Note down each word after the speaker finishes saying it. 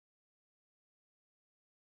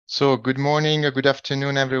So good morning or good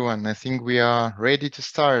afternoon, everyone. I think we are ready to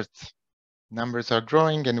start. Numbers are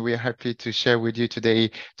growing and we are happy to share with you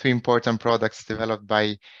today two important products developed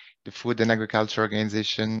by the Food and Agriculture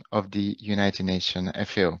Organization of the United Nations,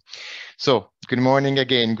 FAO. So good morning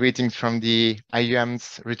again. Greetings from the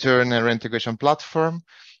IUM's Return and Reintegration platform.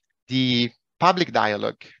 The public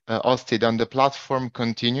dialogue hosted on the platform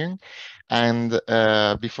continuing. And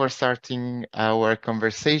before starting our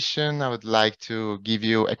conversation, I would like to give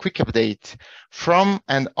you a quick update from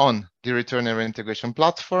and on the Return and Reintegration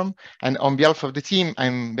platform. And on behalf of the team,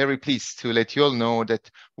 I'm very pleased to let you all know that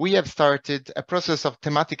we have started a process of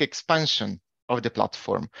thematic expansion of the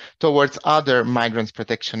platform towards other migrants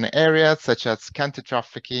protection areas such as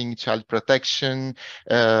counter-trafficking, child protection,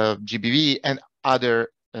 GBV, and other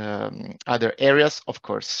areas, of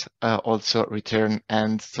course, also return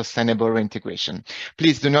and sustainable reintegration.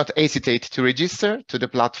 Please do not hesitate to register to the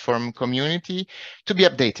platform community to be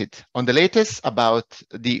updated on the latest about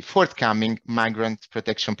the forthcoming migrant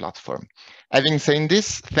protection platform. Having said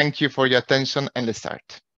this, thank you for your attention and let's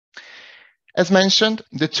start. As mentioned,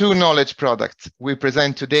 the two knowledge products we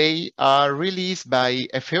present today are released by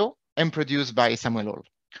FAO and produced by Samuel Hall.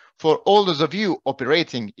 For all those of you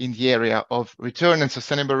operating in the area of return and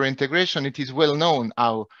sustainable reintegration, it is well known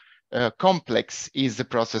how complex is the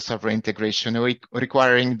process of reintegration,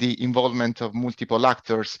 requiring the involvement of multiple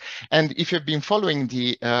actors. And if you've been following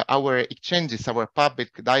our exchanges, our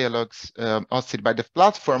public dialogues hosted by the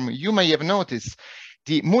platform, you may have noticed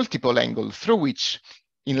the multiple angles through which,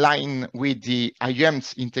 in line with the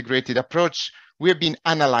IUM's integrated approach, we have been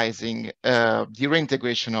analyzing the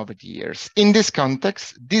reintegration over the years. In this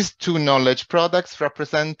context, these two knowledge products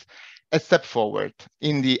represent a step forward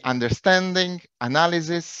in the understanding,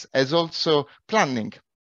 analysis, as also planning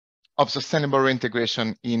of sustainable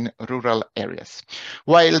reintegration in rural areas.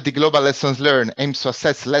 While the Global Lessons Learned aims to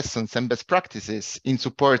assess lessons and best practices in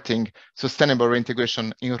supporting sustainable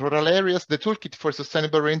reintegration in rural areas, the Toolkit for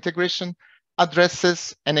Sustainable Reintegration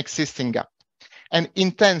addresses an existing gap and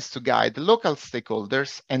intends to guide local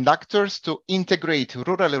stakeholders and actors to integrate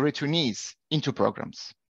rural returnees into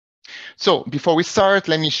programs. So before we start,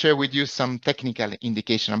 let me share with you some technical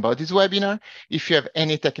indication about this webinar. If you have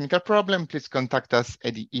any technical problem, please contact us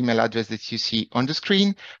at the email address that you see on the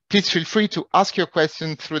screen. Please feel free to ask your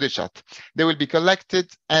question through the chat. They will be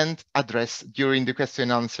collected and addressed during the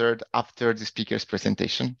question answered after the speaker's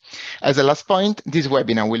presentation. As a last point, this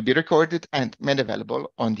webinar will be recorded and made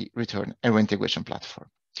available on the Return and Reintegration platform.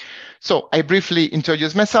 So I briefly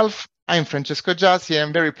introduce myself. I'm Francesco Giassi.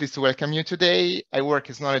 I'm very pleased to welcome you today. I work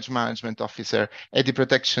as Knowledge Management Officer at the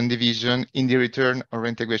Protection Division in the Return or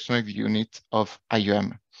Reintegration Unit of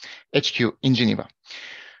IUM HQ in Geneva.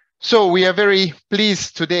 So we are very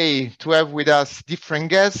pleased today to have with us different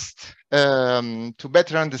guests to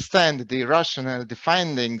better understand the rationale, the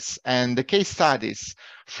findings, and the case studies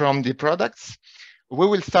from the products. We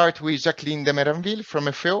will start with Jacqueline de Meranville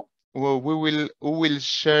from FAO. Who will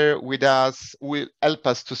share with us, will help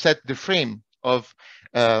us to set the frame of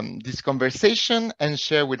this conversation and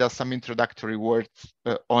share with us some introductory words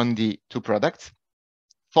on the two products.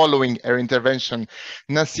 Following her intervention,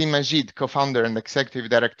 Nassim Majid, co-founder and executive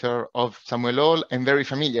director of Samuel Hall, and very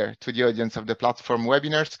familiar to the audience of the platform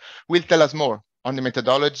webinars, will tell us more on the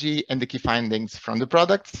methodology and the key findings from the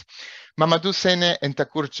products. Mamadou Sene and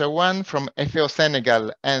Takur Chawan from FAO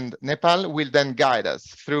Senegal and Nepal will then guide us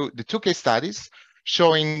through the two case studies,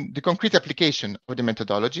 showing the concrete application of the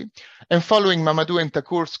methodology. And following Mamadou and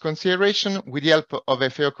Takur's consideration, with the help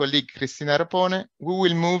of FAO colleague Cristina Rapone, we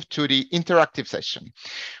will move to the interactive session,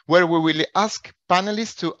 where we will ask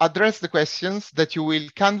panelists to address the questions that you will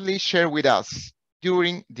kindly share with us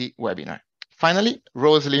during the webinar. Finally,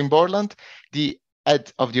 Rosalind Borland, the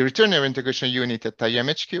head of the Return and Reintegration Unit at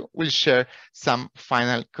IUM-HQ, will share some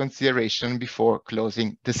final consideration before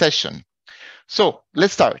closing the session. So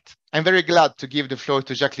let's start. I'm very glad to give the floor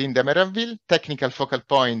to Jacqueline de Meranville, Technical Focal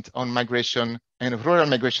Point on Migration and Rural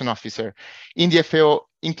Migration Officer in the FAO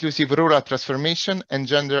Inclusive Rural Transformation and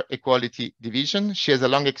Gender Equality Division. She has a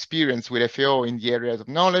long experience with FAO in the areas of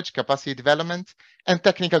knowledge, capacity development, and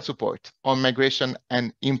technical support on migration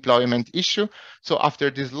and employment issue. So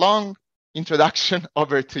after this long introduction,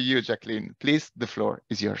 over to you, Jacqueline. Please, the floor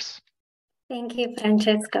is yours. Thank you,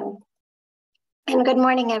 Francesco. And good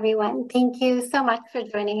morning, everyone. Thank you so much for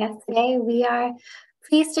joining us today. We are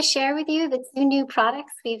pleased to share with you the two new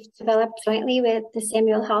products we've developed jointly with the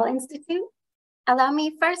Samuel Hall Institute. Allow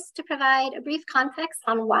me first to provide a brief context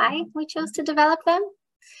on why we chose to develop them.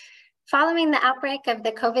 Following the outbreak of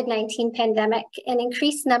the COVID-19 pandemic, an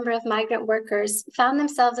increased number of migrant workers found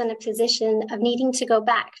themselves in a position of needing to go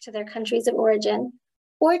back to their countries of origin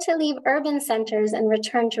or to leave urban centers and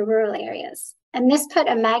return to rural areas. And this put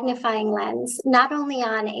a magnifying lens not only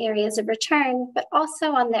on areas of return, but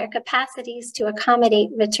also on their capacities to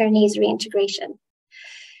accommodate returnees' reintegration.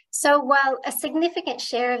 So while a significant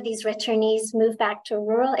share of these returnees move back to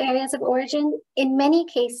rural areas of origin, in many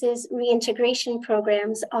cases, reintegration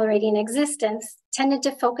programs already in existence tended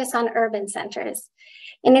to focus on urban centers.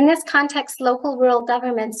 And in this context, local rural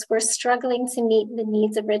governments were struggling to meet the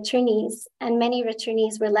needs of returnees, and many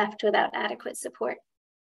returnees were left without adequate support.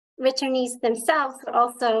 Returnees themselves were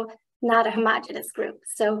also not a homogeneous group.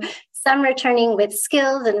 So some returning with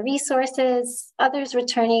skills and resources, others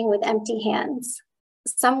returning with empty hands.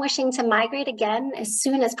 Some wishing to migrate again as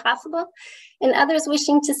soon as possible, and others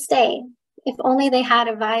wishing to stay, if only they had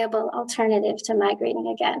a viable alternative to migrating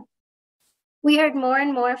again. We heard more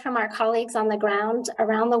and more from our colleagues on the ground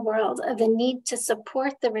around the world of the need to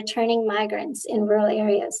support the returning migrants in rural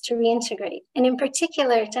areas to reintegrate, and in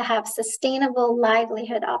particular to have sustainable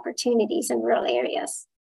livelihood opportunities in rural areas.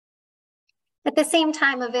 At the same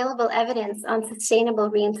time, available evidence on sustainable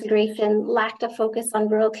reintegration lacked a focus on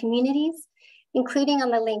rural communities, including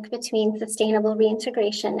on the link between sustainable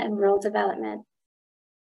reintegration and rural development.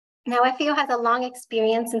 Now, FAO has a long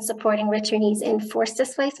experience in supporting returnees in forced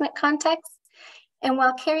displacement contexts, and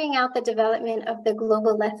while carrying out the development of the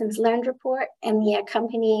Global Lessons Learned report and the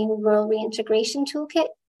accompanying Rural Reintegration Toolkit,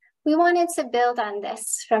 we wanted to build on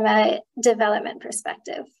this from a development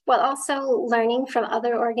perspective, while also learning from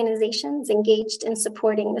other organizations engaged in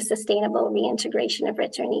supporting the sustainable reintegration of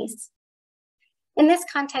returnees. In this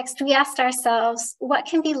context, we asked ourselves, what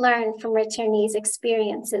can be learned from returnees'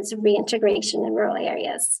 experiences of reintegration in rural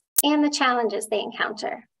areas and the challenges they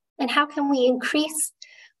encounter? And how can we increase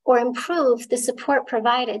or improve the support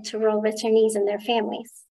provided to rural returnees and their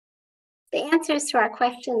families? The answers to our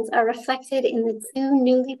questions are reflected in the two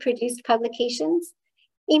newly produced publications,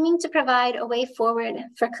 aiming to provide a way forward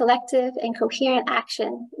for collective and coherent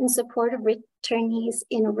action in support of returnees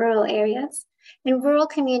in rural areas and rural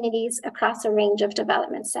communities across a range of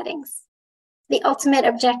development settings. The ultimate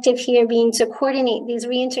objective here being to coordinate these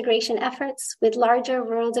reintegration efforts with larger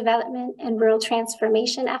rural development and rural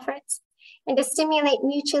transformation efforts, and to stimulate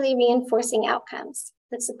mutually reinforcing outcomes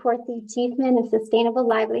that support the achievement of sustainable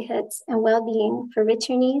livelihoods and well-being for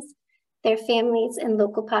returnees, their families, and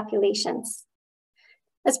local populations.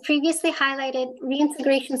 As previously highlighted,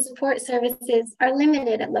 reintegration support services are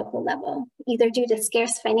limited at local level, either due to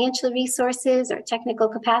scarce financial resources or technical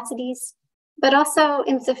capacities, but also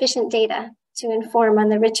insufficient data to inform on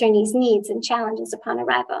the returnees' needs and challenges upon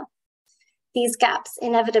arrival. These gaps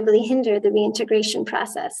inevitably hinder the reintegration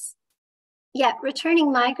process. Yet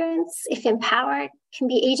returning migrants, if empowered, can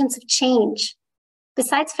be agents of change.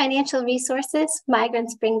 Besides financial resources,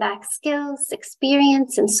 migrants bring back skills,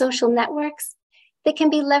 experience, and social networks that can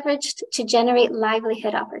be leveraged to generate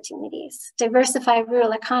livelihood opportunities, diversify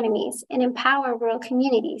rural economies, and empower rural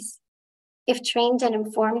communities. If trained and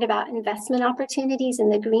informed about investment opportunities in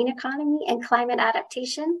the green economy and climate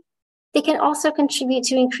adaptation, they can also contribute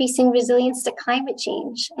to increasing resilience to climate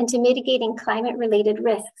change and to mitigating climate-related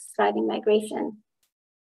risks driving migration.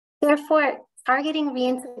 Therefore, targeting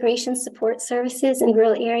reintegration support services in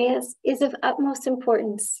rural areas is of utmost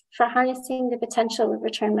importance for harnessing the potential of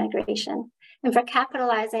return migration and for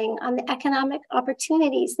capitalizing on the economic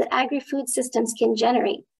opportunities that agri-food systems can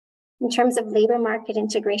generate in terms of labor market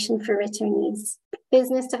integration for returnees,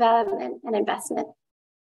 business development, and investment.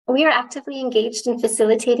 We are actively engaged in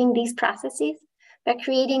facilitating these processes by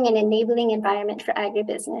creating an enabling environment for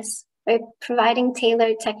agribusiness, by providing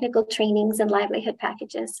tailored technical trainings and livelihood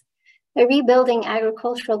packages, by rebuilding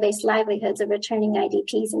agricultural-based livelihoods of returning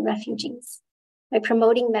IDPs and refugees, by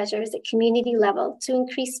promoting measures at community level to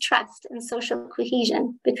increase trust and social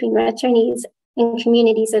cohesion between returnees and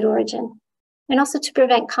communities at origin, and also to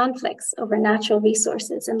prevent conflicts over natural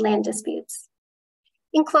resources and land disputes.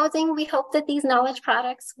 In closing, we hope that these knowledge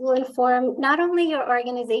products will inform not only your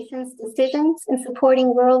organization's decisions in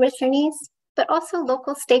supporting rural returnees, but also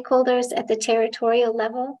local stakeholders at the territorial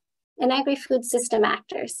level and agri-food system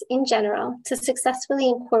actors in general to successfully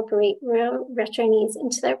incorporate rural returnees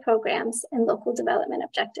into their programs and local development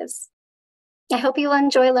objectives. I hope you will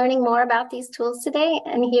enjoy learning more about these tools today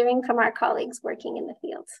and hearing from our colleagues working in the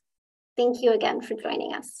field. Thank you again for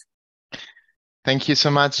joining us. Thank you so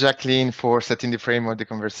much, Jacqueline, for setting the frame of the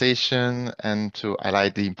conversation and to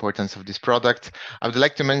highlight the importance of this product. I would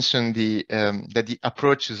like to mention that the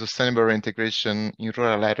approach to sustainable reintegration in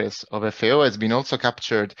rural areas of FAO has been also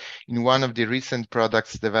captured in one of the recent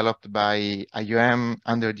products developed by IOM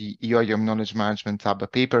under the EOIM Knowledge Management Hub, a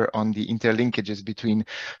paper on the interlinkages between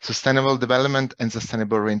sustainable development and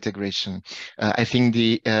sustainable reintegration. I think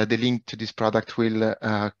the link to this product will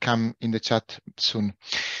come in the chat soon.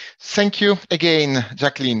 Thank you again,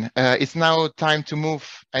 Jacqueline. It's now time to move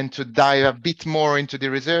and to dive a bit more into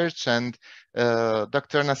the research, and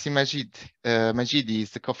Dr. Nassim Majidi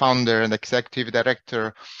is the co-founder and executive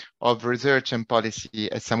director of research and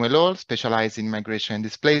policy at Samuel Hall, specialized in migration and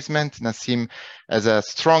displacement. Nassim has a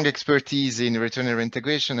strong expertise in return and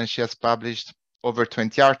reintegration, and she has published over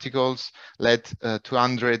 20 articles, led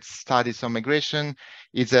 200 studies on migration.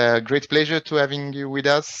 It's a great pleasure to having you with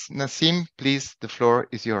us, Nassim. Please, the floor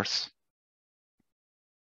is yours.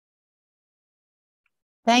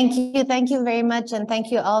 Thank you very much, and thank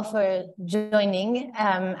you all for joining.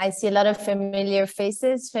 I see a lot of familiar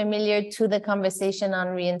faces, familiar to the conversation on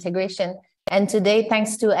reintegration. And today,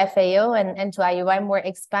 thanks to FAO and to IOM, we're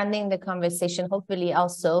expanding the conversation, hopefully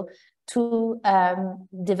also to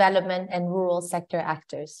development and rural sector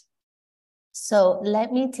actors. So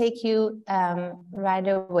let me take you right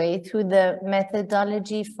away through the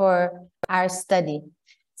methodology for our study.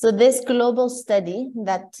 So this global study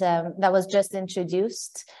that was just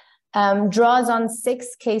introduced draws on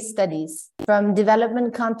 6 case studies from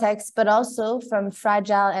development contexts, but also from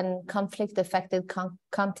fragile and conflict-affected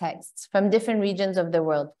contexts from different regions of the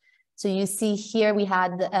world. So you see here we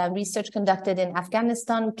had research conducted in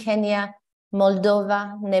Afghanistan, Kenya,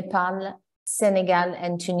 Moldova, Nepal, Senegal,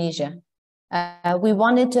 and Tunisia. We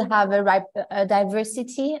wanted to have a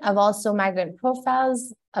diversity of also migrant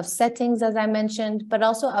profiles, of settings, as I mentioned, but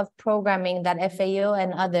also of programming that FAO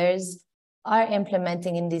and others are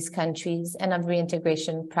implementing in these countries and of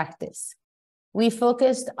reintegration practice. We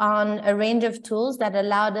focused on a range of tools that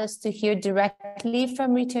allowed us to hear directly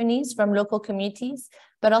from returnees, from local communities,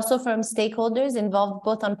 but also from stakeholders involved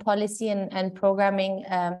both on policy and programming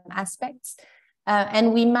aspects.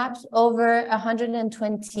 And we mapped over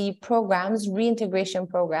 120 programs, reintegration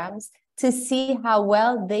programs, to see how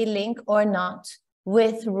well they link or not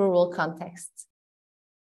with rural contexts.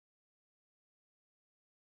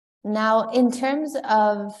 Now, in terms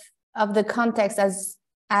of the context, as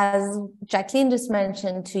Jacqueline just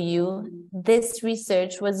mentioned to you, this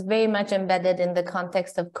research was very much embedded in the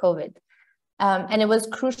context of COVID. And it was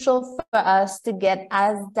crucial for us to get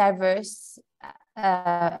as diverse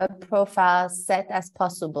a profile set as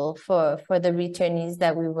possible for the returnees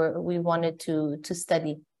that we wanted to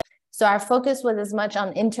study. So our focus was as much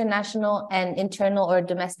on international and internal or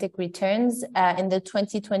domestic returns in the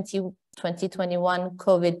 2020-2021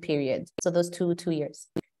 COVID period, so those two years.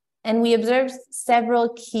 And we observed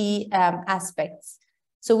several key aspects.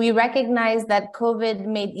 So we recognized that COVID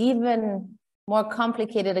made even more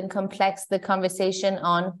complicated and complex the conversation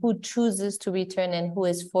on who chooses to return and who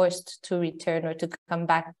is forced to return or to come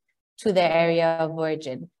back to their area of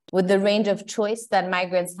origin, with the range of choice that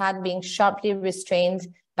migrants had being sharply restrained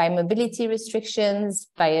by mobility restrictions,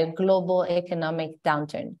 by a global economic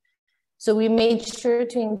downturn. So we made sure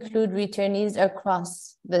to include returnees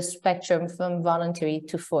across the spectrum from voluntary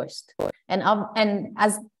to forced. And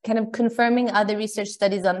as kind of confirming other research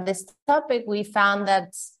studies on this topic, we found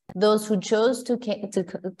that those who chose to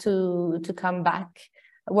come back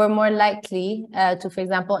were more likely to, for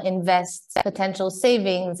example, invest potential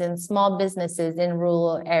savings in small businesses in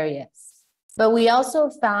rural areas. But we also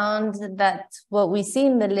found that what we see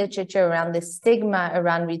in the literature around the stigma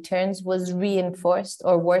around returns was reinforced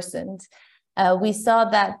or worsened. We saw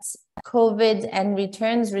that COVID and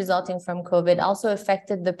returns resulting from COVID also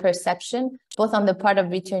affected the perception, both on the part of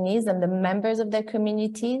returnees and the members of their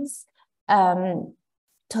communities,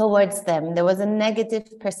 towards them. There was a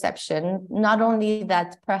negative perception, not only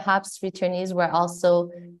that perhaps returnees were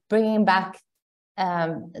also bringing back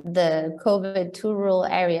the COVID to rural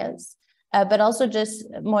areas, but also just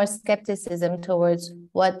more skepticism towards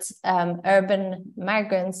what urban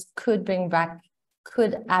migrants could bring back,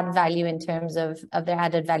 could add value in terms of their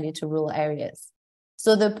added value to rural areas.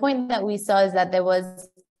 So the point that we saw is that there was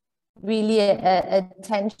really a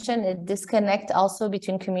tension, a disconnect also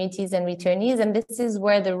between communities and returnees. And this is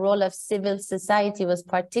where the role of civil society was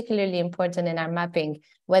particularly important in our mapping,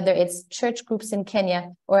 whether it's church groups in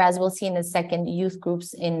Kenya, or as we'll see in a second, youth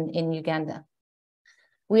groups in Uganda.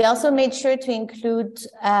 We also made sure to include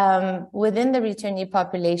within the returnee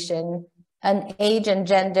population an age and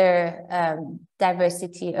gender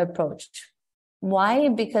diversity approach. Why?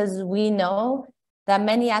 Because we know that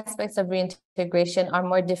many aspects of reintegration are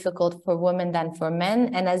more difficult for women than for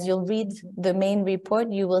men. And as you'll read the main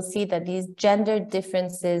report, you will see that these gender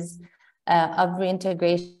differences of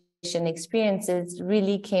reintegration experiences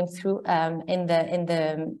really came through in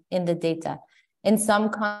the data. In some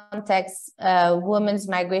contexts, women's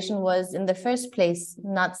migration was in the first place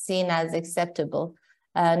not seen as acceptable,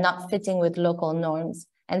 not fitting with local norms.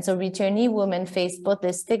 And so returnee women faced both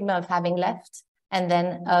the stigma of having left and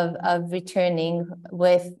then of returning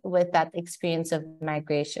with that experience of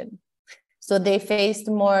migration. So they faced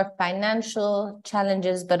more financial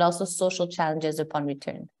challenges, but also social challenges upon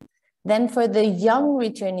return. Then for the young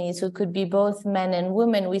returnees, who could be both men and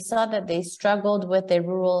women, we saw that they struggled with their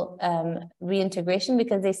rural reintegration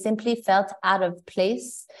because they simply felt out of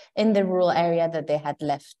place in the rural area that they had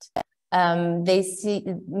left.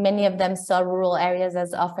 Many of them saw rural areas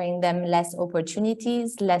as offering them less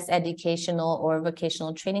opportunities, less educational or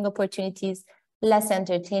vocational training opportunities, less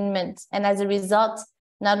entertainment. And as a result,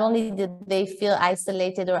 not only did they feel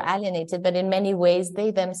isolated or alienated, but in many ways, they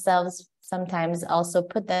themselves sometimes also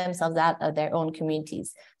put themselves out of their own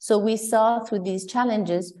communities. So we saw through these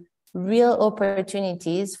challenges, real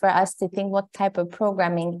opportunities for us to think what type of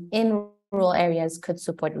programming in rural areas could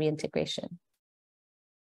support reintegration.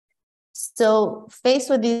 So faced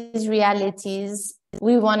with these realities,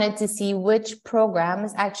 we wanted to see which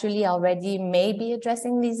programs actually already may be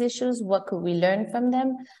addressing these issues, what could we learn from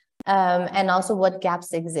them, and also what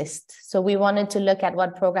gaps exist. So we wanted to look at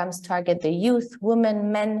what programs target the youth,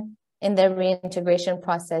 women, men in their reintegration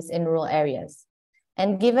process in rural areas.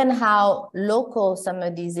 And given how local some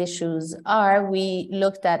of these issues are, we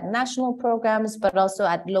looked at national programs, but also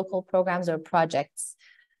at local programs or projects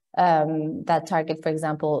that target, for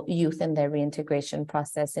example, youth in their reintegration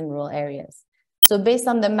process in rural areas. So based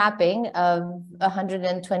on the mapping of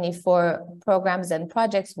 124 programs and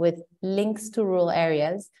projects with links to rural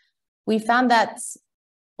areas, we found that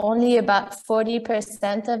only about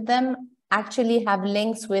 40% of them actually have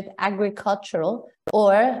links with agricultural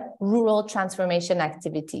or rural transformation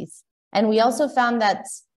activities. And we also found that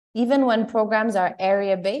even when programs are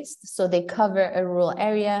area-based, so they cover a rural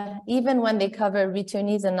area, even when they cover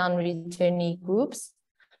returnees and non-returnee groups,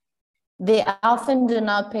 they often do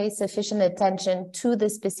not pay sufficient attention to the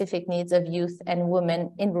specific needs of youth and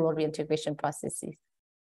women in rural reintegration processes.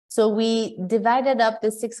 So we divided up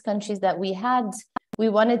the 6 countries that we had. We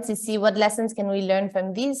wanted to see what lessons can we learn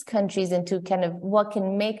from these countries into kind of what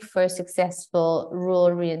can make for a successful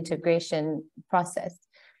rural reintegration process.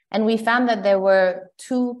 And we found that there were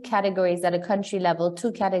 2 categories at a country level,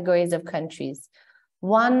 2 categories of countries.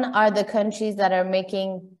 One are the countries that are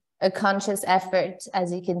making a conscious effort,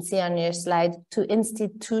 as you can see on your slide, to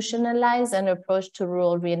institutionalize an approach to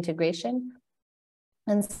rural reintegration.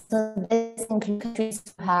 And so this includes countries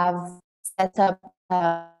who have set up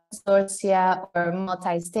consortia or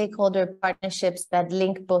multi-stakeholder partnerships that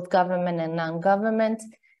link both government and non-government.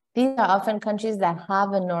 These are often countries that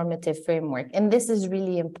have a normative framework. And this is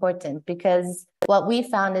really important because what we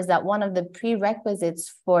found is that one of the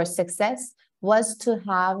prerequisites for success was to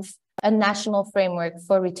have a national framework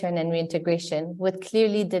for return and reintegration with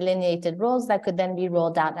clearly delineated roles that could then be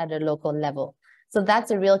rolled out at a local level. So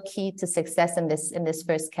that's a real key to success in this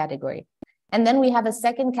first category. And then we have a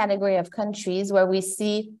second category of countries where we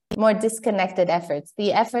see more disconnected efforts.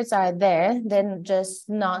 The efforts are there, they're just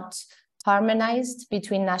not harmonized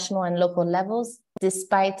between national and local levels.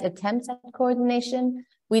 Despite attempts at coordination,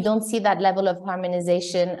 we don't see that level of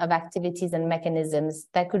harmonization of activities and mechanisms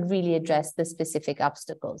that could really address the specific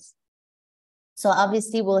obstacles. So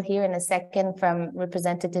obviously we'll hear in a second from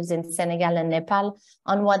representatives in Senegal and Nepal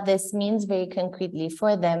on what this means very concretely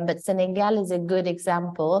for them. But Senegal is a good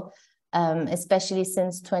example, especially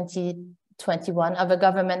since 2021, of a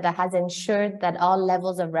government that has ensured that all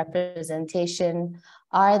levels of representation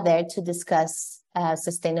are there to discuss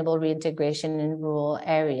sustainable reintegration in rural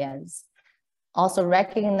areas. Also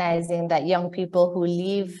recognizing that young people who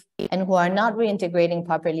leave and who are not reintegrating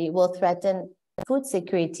properly will threaten food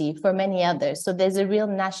security for many others. So there's a real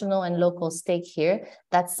national and local stake here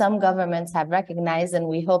that some governments have recognized, and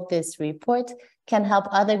we hope this report can help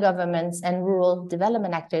other governments and rural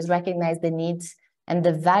development actors recognize the needs and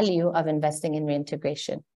the value of investing in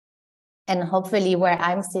reintegration. And hopefully where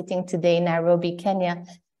I'm sitting today, Nairobi, Kenya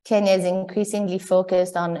is increasingly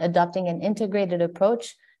focused on adopting an integrated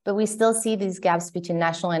approach, but we still see these gaps between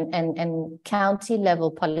national and county level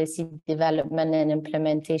policy development and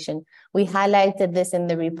implementation. We highlighted this in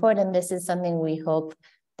the report, and this is something we hope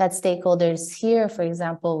that stakeholders here, for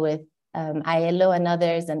example, with ILO and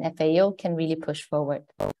others and FAO can really push forward.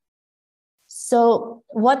 So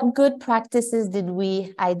what good practices did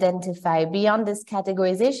we identify? Beyond this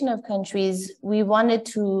categorization of countries, we wanted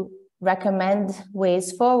to recommend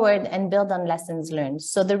ways forward and build on lessons learned.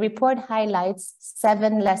 So the report highlights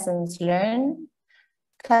 7 lessons learned,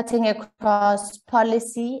 cutting across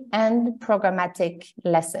policy and programmatic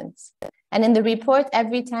lessons. And in the report,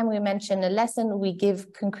 every time we mention a lesson, we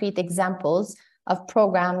give concrete examples of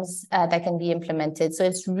programs that can be implemented. So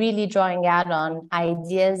it's really drawing out on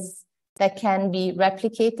ideas that can be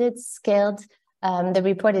replicated, scaled. The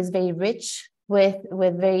report is very rich with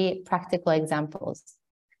very practical examples.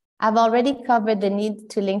 I've already covered the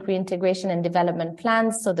need to link reintegration and development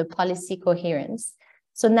plans, so the policy coherence.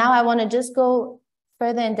 So now I want to just go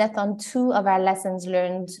further in depth on 2 of our lessons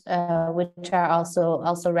learned, which are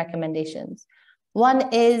also recommendations.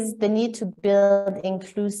 One is the need to build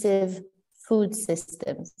inclusive food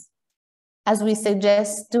systems. As we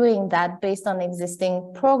suggest doing that based on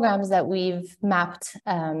existing programs that we've mapped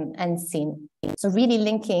and seen. So really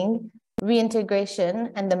linking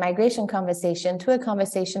reintegration and the migration conversation to a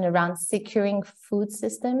conversation around securing food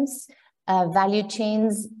systems, value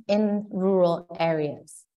chains in rural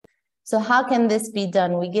areas. So how can this be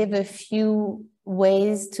done? We give a few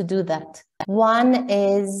ways to do that. One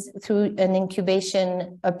is through an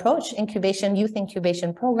incubation approach, youth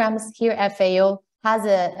incubation programs. Here, FAO has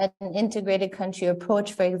an integrated country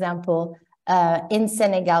approach, for example, in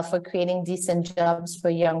Senegal for creating decent jobs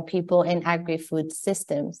for young people in agri-food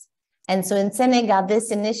systems. And so in Senegal,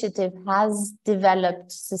 this initiative has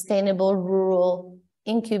developed sustainable rural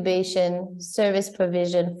incubation service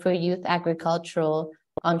provision for youth agricultural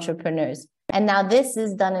entrepreneurs. And now this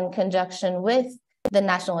is done in conjunction with the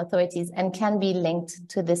national authorities and can be linked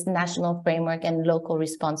to this national framework and local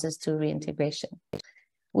responses to reintegration.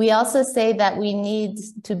 We also say that we need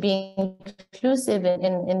to be inclusive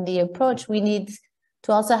in the approach. We need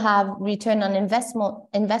to also have return on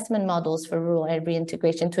investment models for rural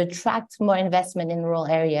reintegration to attract more investment in rural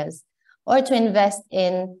areas, or to invest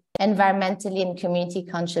in environmentally and community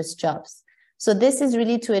conscious jobs. So this is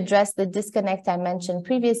really to address the disconnect I mentioned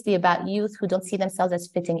previously about youth who don't see themselves as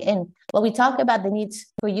fitting in. Well, we talk about the need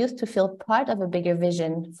for youth to feel part of a bigger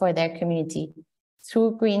vision for their community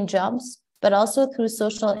through green jobs, but also through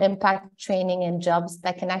social impact training and jobs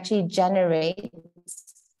that can actually generate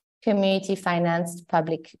community financed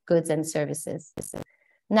public goods and services.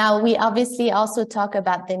 Now, we obviously also talk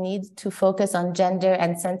about the need to focus on gender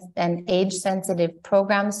and age sensitive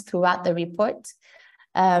programs throughout the report,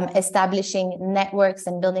 establishing networks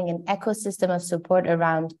and building an ecosystem of support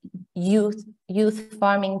around youth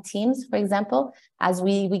farming teams, for example, as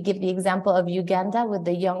we give the example of Uganda with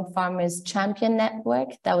the Young Farmers Champion Network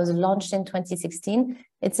that was launched in 2016.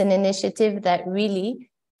 It's an initiative that really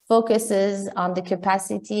focuses on the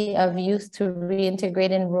capacity of youth to reintegrate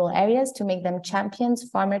in rural areas, to make them champions,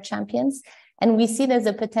 farmer champions. And we see there's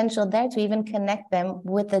a potential there to even connect them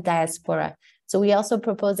with the diaspora. So we also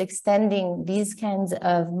propose extending these kinds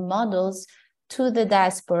of models to the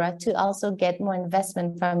diaspora to also get more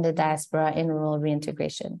investment from the diaspora in rural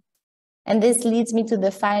reintegration. And this leads me to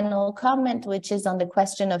the final comment, which is on the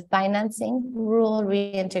question of financing rural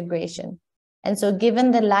reintegration. And so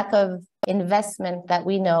given the lack of investment that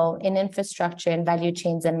we know in infrastructure and value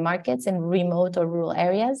chains and markets in remote or rural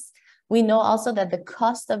areas, we know also that the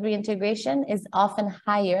cost of reintegration is often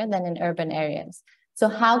higher than in urban areas. So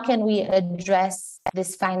how can we address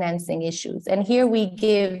these financing issues? And here we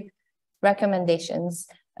give recommendations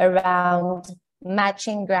around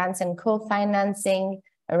matching grants and co-financing,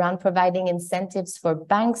 around providing incentives for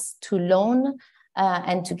banks to loan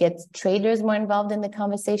and to get traders more involved in the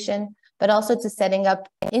conversation, but also to setting up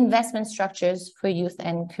investment structures for youth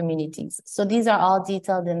and communities. So these are all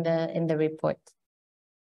detailed in the report.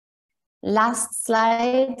 Last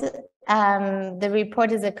slide, the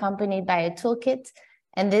report is accompanied by a toolkit,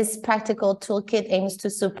 and this practical toolkit aims to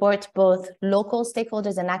support both local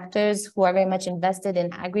stakeholders and actors who are very much invested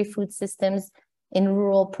in agri-food systems, in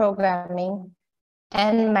rural programming,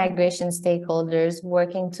 and migration stakeholders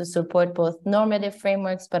working to support both normative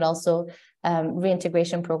frameworks, but also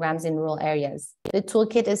reintegration programs in rural areas. The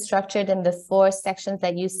toolkit is structured in the 4 sections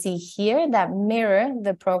that you see here that mirror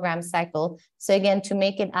the program cycle. So again, to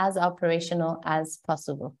make it as operational as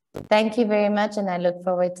possible. Thank you very much, and I look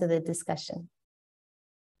forward to the discussion.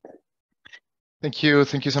 Thank you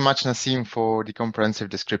so much, Nassim, for the comprehensive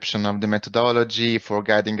description of the methodology, for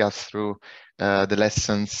guiding us through the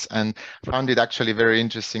lessons, and found it actually very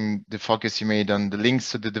interesting, the focus you made on the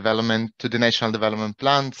links to the national development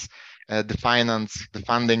plans, the finance, the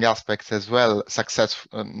funding aspects as well,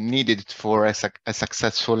 needed for a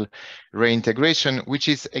successful reintegration, which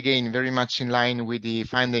is again very much in line with the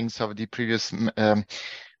findings of the previous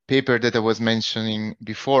paper that I was mentioning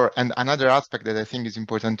before. And another aspect that I think is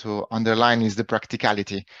important to underline is the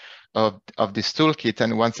practicality of this toolkit.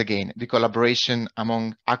 And once again, the collaboration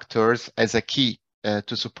among actors as a key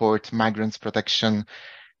to support migrants' protection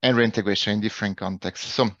and reintegration in different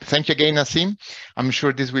contexts. So thank you again, Nassim. I'm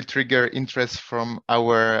sure this will trigger interest from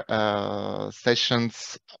our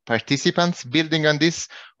sessions participants. Building on this,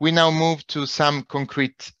 we now move to some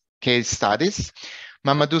concrete case studies.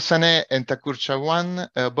 Mamadou Sané and Takur Chawan,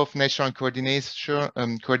 both national coordinators,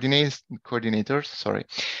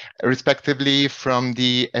 respectively from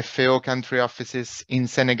the FAO country offices in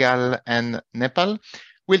Senegal and Nepal,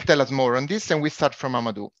 will tell us more on this, and we start from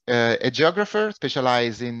Mamadou, a geographer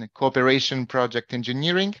specialized in cooperation project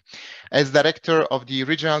engineering. As director of the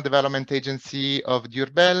Regional Development Agency of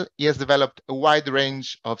Diourbel, he has developed a wide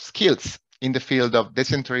range of skills in the field of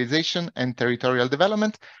decentralization and territorial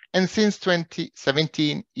development, and since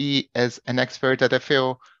 2017, he is an expert at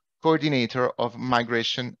FAO coordinator of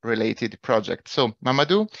migration-related projects. So,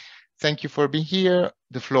 Mamadou, thank you for being here.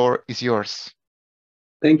 The floor is yours.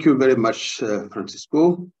 Thank you very much,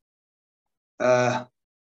 Francisco. Hello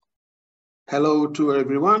to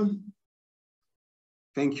everyone.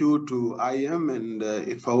 Thank you to IM and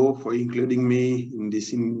FAO for including me in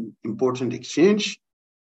this important exchange.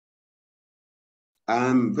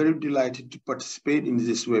 I'm very delighted to participate in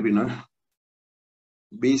this webinar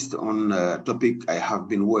based on a topic I have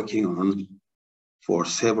been working on for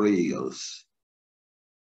several years.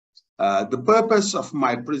 The purpose of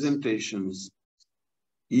my presentations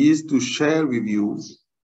is to share with you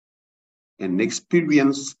an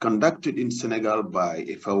experience conducted in Senegal by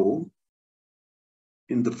FAO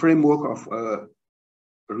in the framework of a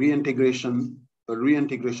reintegration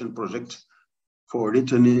project for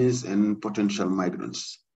returnees and potential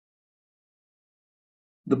migrants.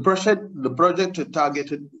 The project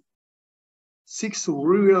targeted 6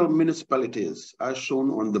 rural municipalities as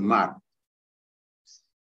shown on the map.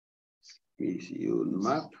 Let me see you on the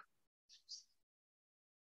map.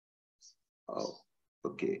 Oh,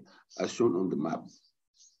 okay, as shown on the map.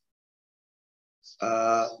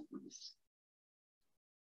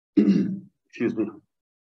 Excuse me.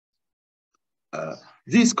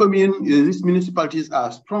 These municipalities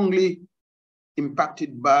are strongly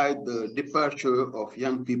impacted by the departure of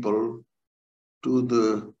young people to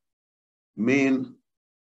the main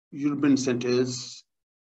urban centers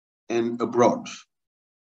and abroad.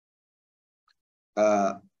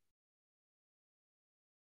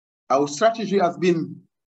 Our strategy has been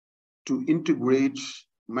to integrate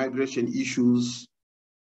migration issues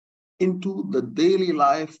into the daily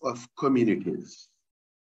life of communities,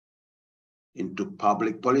 into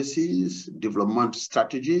public policies, development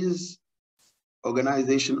strategies,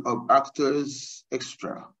 organization of actors,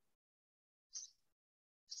 etc.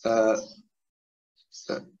 I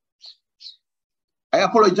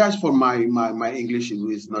apologize for my English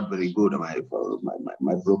is not very good. My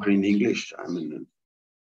broken English. I mean,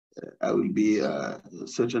 I will be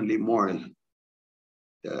certainly more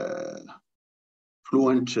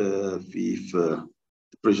fluent if the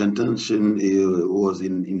presentation was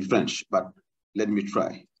in French, but let me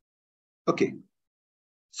try. Okay,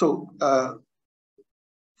 so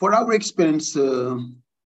for our experience, what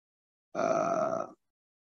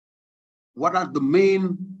are the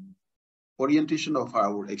main orientation of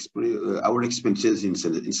our experiences in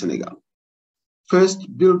Senegal?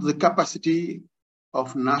 First, build the capacity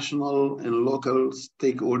of national and local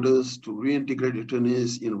stakeholders to reintegrate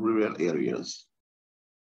returnees in rural areas.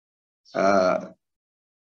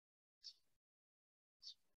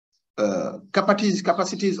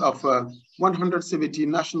 Capacities of 170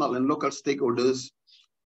 national and local stakeholders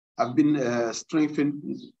have been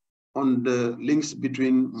strengthened on the links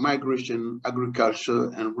between migration,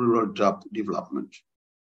 agriculture, and rural job development.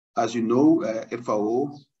 As you know,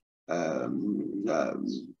 FAO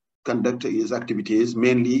conduct its activities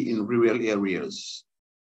mainly in rural areas.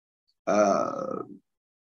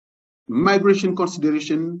 Migration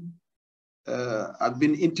consideration have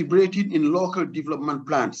been integrated in local development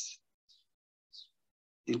plans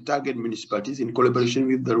in target municipalities in collaboration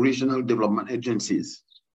with the regional development agencies.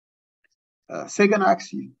 Second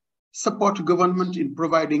axis, support government in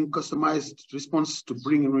providing customized response to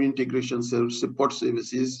bring reintegration support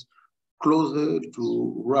services closer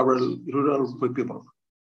to rural people.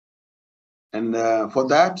 And for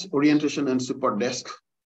that, orientation and support desk,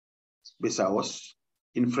 BESAOS,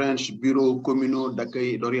 in French, Bureau Communal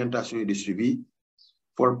d'accueil d'orientation et de suivi,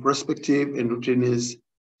 for prospective and returnees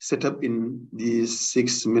set up in these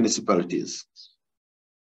 6 municipalities.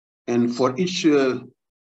 And for each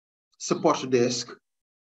support desk,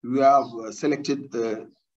 we have selected a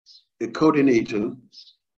coordinator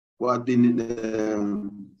who had been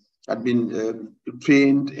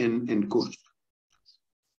trained and coached.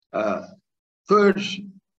 Third,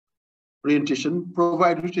 orientation,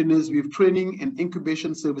 provide retainers with training and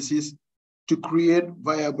incubation services to create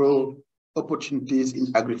viable opportunities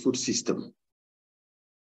in agri-food system.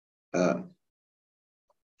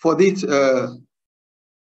 For this,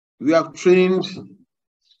 we have trained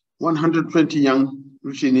 120 young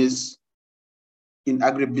retinees in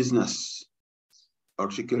agribusiness,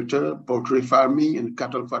 horticulture, poultry farming, and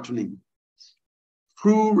cattle fattening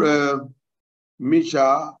through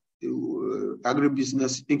major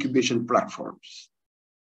agribusiness incubation platforms.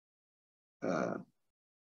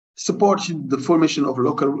 Supported the formation of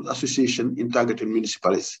local association in targeted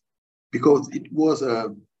municipalities because it was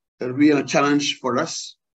a real challenge for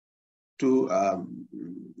us to,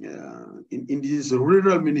 in these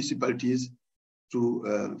rural municipalities,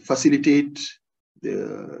 to facilitate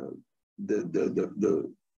the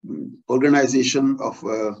organization of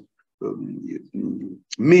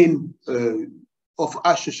main of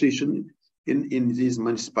association in this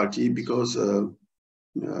municipality because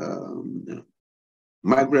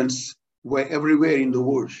migrants were everywhere in the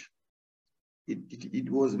world. It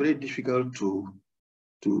was very difficult to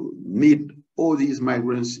meet all these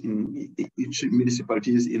migrants in each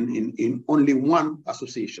municipalities in only one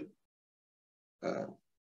association.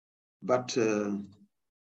 But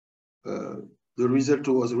the result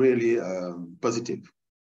was really positive.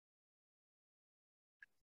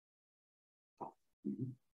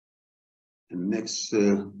 And next,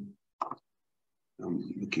 I'm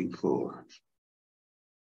looking for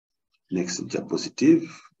next diapositive.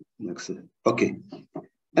 Next, okay.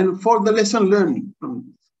 And for the lesson learned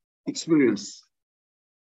from experience,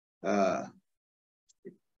 I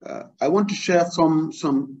want to share some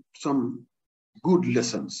good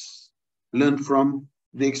lessons learned from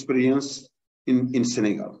the experience in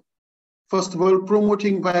Senegal. First of all,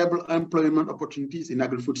 promoting viable employment opportunities in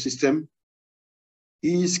agri-food system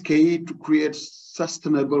is key to create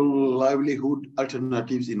sustainable livelihood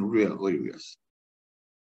alternatives in rural areas.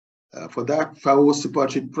 For that, FAO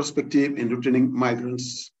supported prospective and returning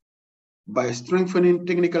migrants by strengthening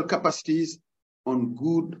technical capacities on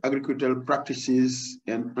good agricultural practices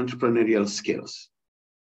and entrepreneurial skills.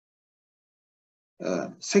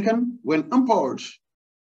 Second, when empowered,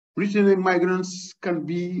 returning migrants can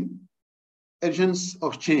be agents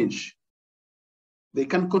of change. They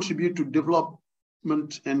can contribute to development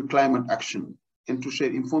and climate action and to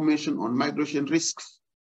share information on migration risks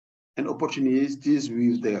and opportunities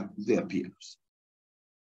with their peers.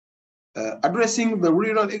 Addressing the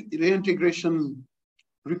rural reintegration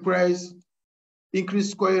requires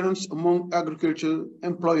increased coherence among agriculture,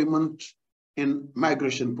 employment, and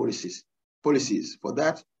migration policies. For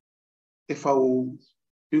that, FAO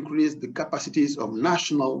increased the capacities of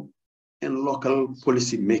national and local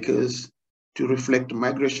policy makers to reflect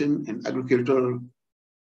migration and agricultural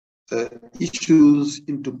issues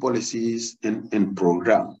into policies and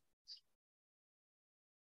programs.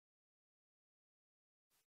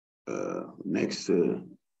 Next. Okay,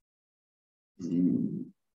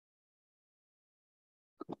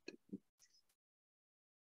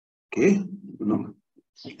 no,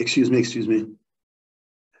 excuse me. Excuse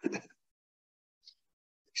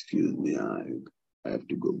me, I have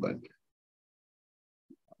to go back.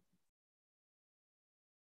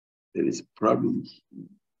 There is a problem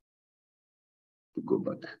to go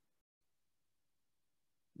back.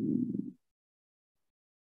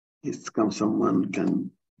 If someone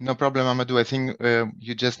can. No problem, Amadou. I think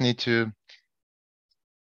you just need to.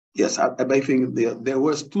 Yes, I think there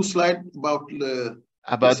was 2 slides about the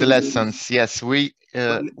lessons. Yes, we.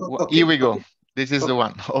 Okay, here we go. Okay. This is the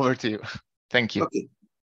one. Over to you. Thank you.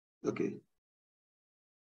 Okay.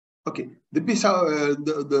 The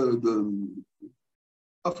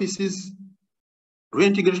offices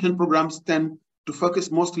reintegration programs tend to focus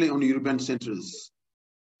mostly on urban centers,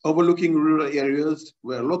 overlooking rural areas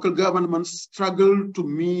where local governments struggle to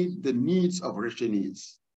meet the needs of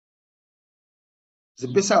returnees. The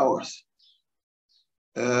BESAO's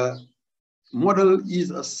model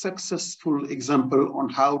is a successful example on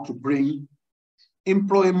how to bring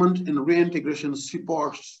employment and reintegration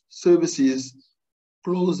support services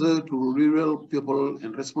closer to rural people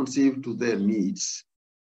and responsive to their needs.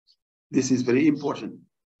 This is very important.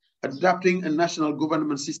 Adapting a national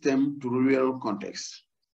government system to rural context.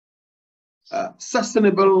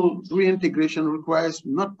 Sustainable reintegration requires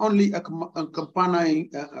not only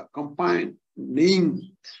accompanying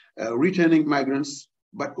returning migrants,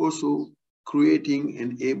 but also creating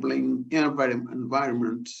enabling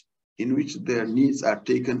environments in which their needs are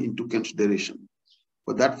taken into consideration.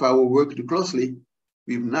 For that, FAO worked closely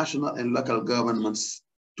with national and local governments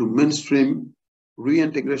to mainstream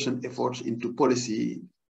reintegration efforts into policy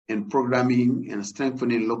and programming and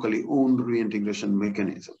strengthening locally owned reintegration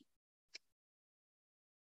mechanisms.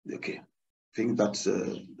 Okay, I think that's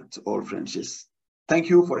all, Francis. Thank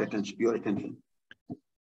you for your attention.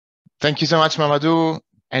 Thank you so much, Mamadou.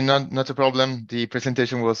 And not a problem. The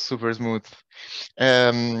presentation was super smooth.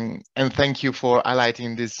 And thank you for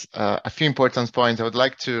highlighting this a few important points. I would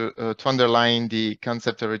like to underline the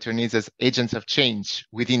concept of returnees as agents of change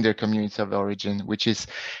within their community of origin, which is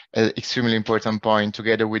an extremely important point,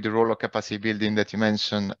 together with the role of capacity building that you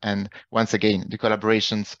mentioned, and once again, the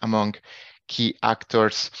collaborations among key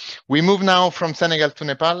actors. We move now from Senegal to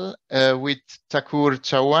Nepal with Thakur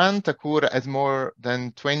Chauhan. Thakur has more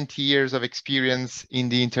than 20 years of experience in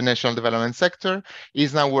the international development sector.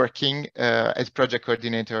 He's now working as project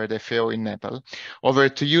coordinator at FAO in Nepal. Over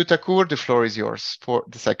to you, Thakur. The floor is yours for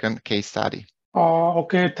the second case study.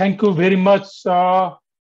 Okay, thank you very much. I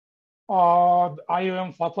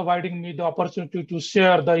am for providing me the opportunity to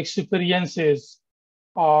share the experiences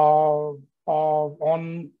on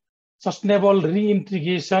sustainable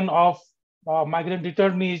reintegration of migrant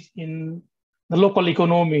returnees in the local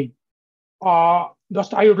economy.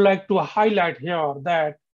 Just I would like to highlight here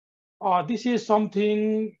that this is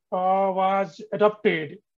something was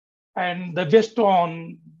adopted and based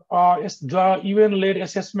on the UN-led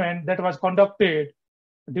assessment that was conducted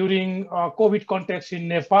during COVID context in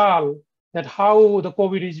Nepal, that how the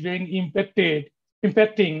COVID is being impacting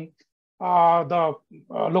the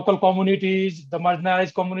local communities, the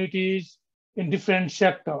marginalized communities in different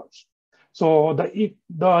sectors. So the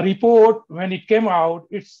report, when it came out,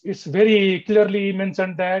 it's very clearly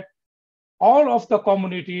mentioned that all of the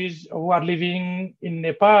communities who are living in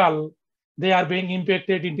Nepal, they are being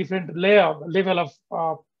impacted in different level of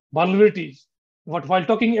vulnerabilities. But while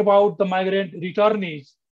talking about the migrant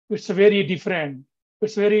returnees, it's very different.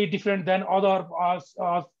 It's very different than other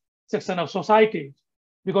section of society.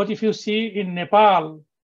 Because if you see in Nepal,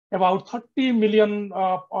 about 30 million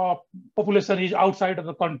population is outside of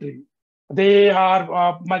the country. They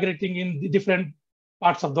are migrating in different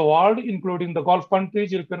parts of the world, including the Gulf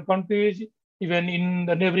countries, European countries, even in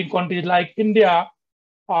the neighboring countries like India,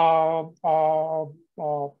 for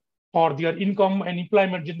their income and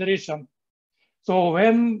employment generation. So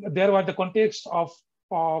when there was the context of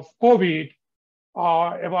COVID,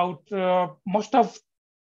 about most of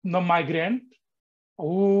the migrant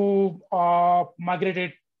who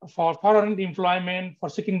migrated for foreign employment, for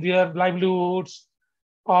seeking their livelihoods,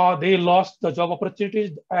 they lost the job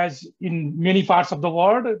opportunities, as in many parts of the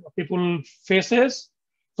world people faces.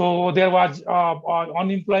 So there was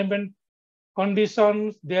unemployment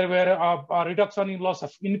conditions, there were a reduction in loss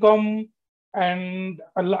of income, and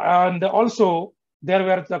also there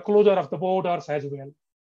were the closure of the borders as well.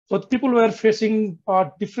 So people were facing a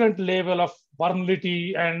different level of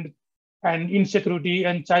vulnerability and insecurity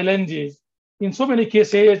and challenges. In so many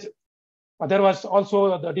cases, there was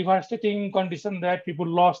also the devastating condition that people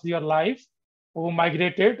lost their life who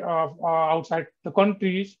migrated outside the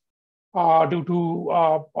countries due to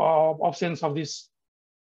absence of this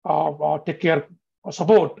take care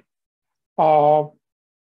support. The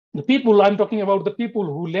people, I'm talking about the people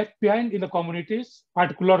who left behind in the communities,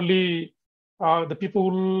 particularly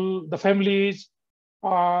the families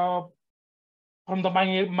from the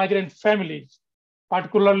migrant families.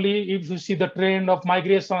 Particularly if you see the trend of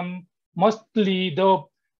migration, mostly the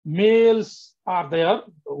males are there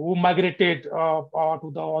who migrated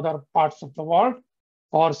to the other parts of the world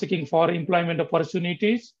for seeking for employment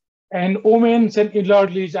opportunities, and women and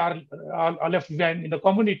elderly are left behind in the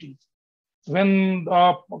communities. When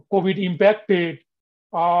COVID impacted,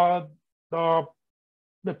 the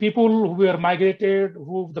people who were migrated,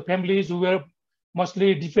 the families who were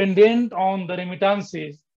mostly dependent on the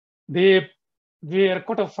remittances, they were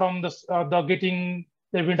cut off from the getting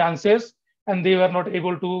remittances, and they were not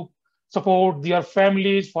able to support their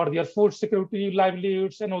families for their food security,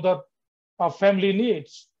 livelihoods, and other family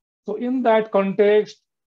needs. So in that context,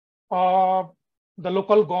 the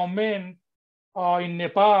local government in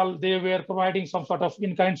Nepal, they were providing some sort of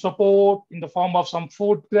in-kind support in the form of some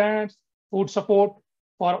food grants, food support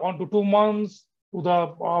for 1 to 2 months to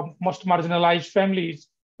the most marginalized families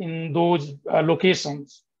in those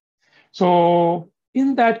locations. So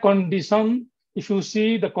in that condition, if you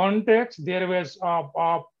see the context, there was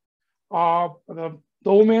the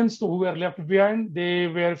women who were left behind, they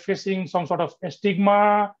were facing some sort of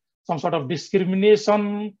stigma, some sort of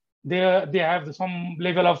discrimination. They have some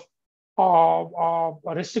level of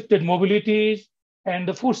restricted mobilities, and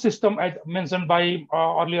the food system, as mentioned by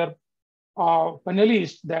earlier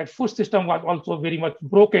panelists, that food system was also very much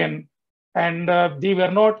broken, and they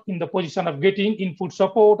were not in the position of getting input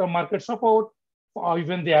support or market support, or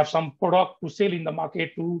even they have some product to sell in the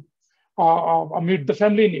market to meet the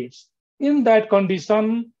family needs. In that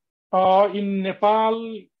condition, in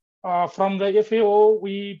Nepal, from the FAO,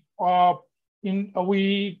 we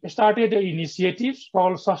started initiatives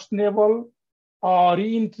called Sustainable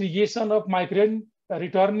Reintegration of Migrant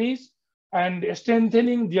Returnees and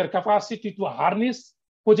strengthening their capacity to harness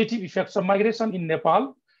positive effects of migration in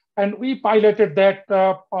Nepal. And we piloted that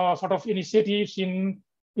sort of initiatives in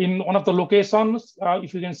one of the locations.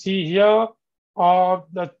 If you can see here,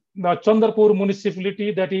 the Chandrapur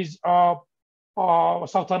municipality, that is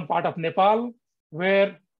southern part of Nepal,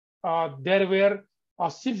 where there were a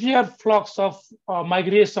severe flux of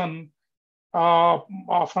migration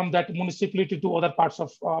from that municipality to other parts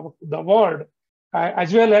of the world,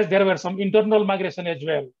 as well as there were some internal migration as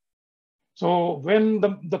well. So when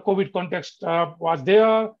the COVID context was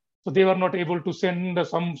there, so they were not able to send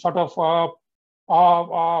some sort of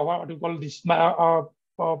what do you call this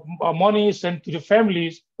money sent to the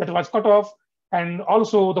families, that was cut off, and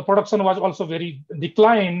also the production was also very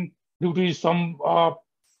declined due to some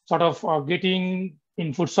sort of getting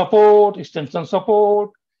input support, extension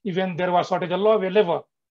support. Even there was shortage of labor.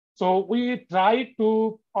 So we tried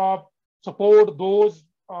to support those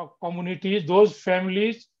communities, those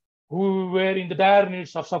families who were in the dire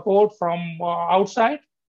needs of support from outside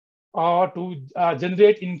to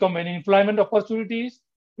generate income and employment opportunities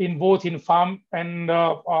in both in farm and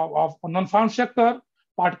non-farm sector,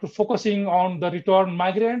 particularly focusing on the returned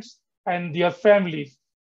migrants and their families.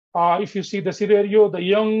 If you see the scenario, the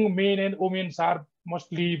young men and women are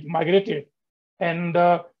mostly migrated, and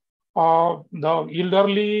the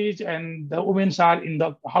elderly and the women are in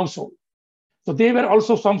the household. So they were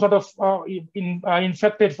also some sort of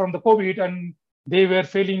infected from the COVID, and they were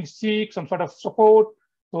feeling sick, some sort of support.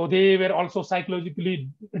 So they were also psychologically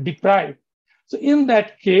deprived. So in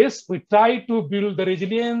that case, we try to build the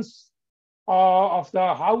resilience of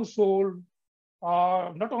the household,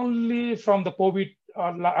 not only from the COVID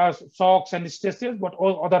shocks and stresses, but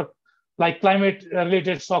all other like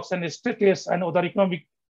climate-related shocks and stresses and other economic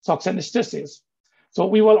shocks and stresses. So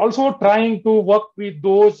we were also trying to work with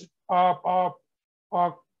those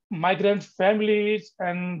migrant families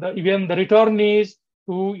and even the returnees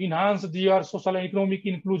to enhance their social and economic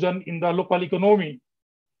inclusion in the local economy.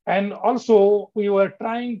 And also, we were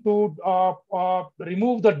trying to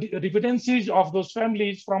remove the dependencies of those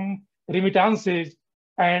families from remittances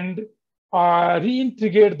and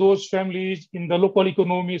reintegrate those families in the local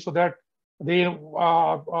economy so that they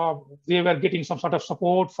were getting some sort of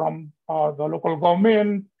support from the local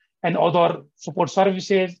government and other support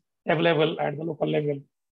services available at the local level.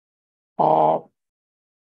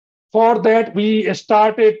 For that, we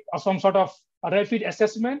started some sort of a rapid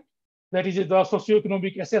assessment, that is the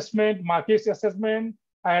socioeconomic assessment, market assessment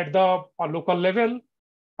at the local level,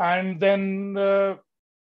 and then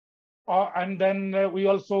we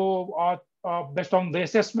also, based on the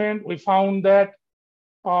assessment, we found that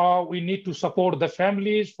we need to support the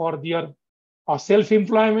families for their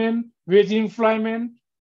self-employment, wage employment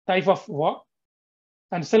type of work,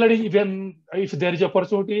 and salary. Even if there is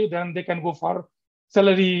opportunity, then they can go for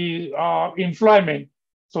salary employment.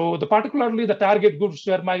 So particularly the target groups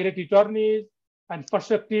were migrant returnees and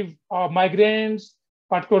prospective migrants,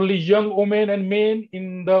 particularly young women and men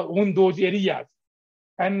in those areas.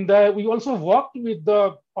 And we also worked with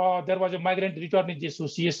there was a migrant returnees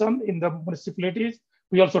association in the municipalities.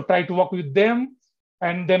 We also tried to work with them,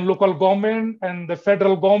 and then local government and the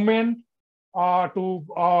federal government to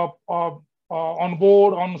on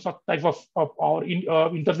board on such type of our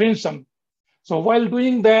intervention. So while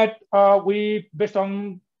doing that, we, based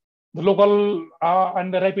on the local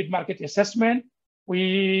and the rapid market assessment,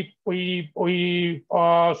 we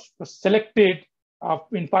selected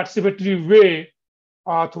in participatory way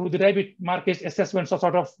through the rapid market assessment, so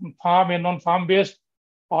sort of farm and non-farm based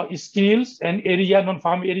skills and area,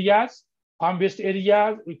 non-farm areas, farm-based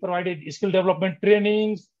areas. We provided skill development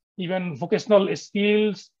trainings, even vocational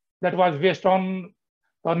skills that was based on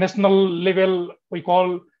national level. We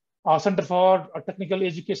call Center for Technical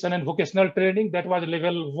Education and Vocational Training. That was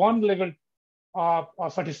level 1 level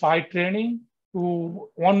certified training to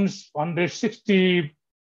 160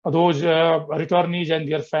 those returnees and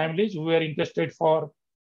their families who were interested for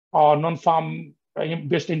non-farm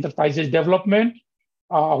based enterprises development,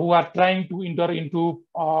 who are trying to enter into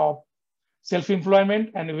self-employment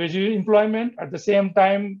and wage employment. At the same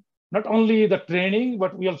time, not only the training,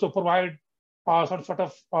 but we also provide some sort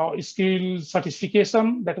of skill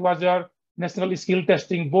certification. That was our National Skill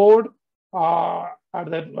Testing Board at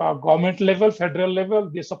the government level, federal level.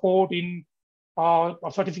 They support in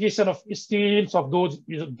certification of skills of those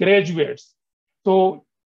graduates. So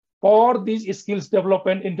for these skills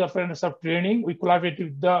development, entrepreneurship training, we collaborate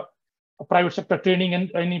with the private sector training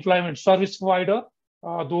and employment service provider,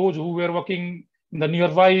 those who were working in the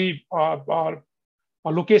nearby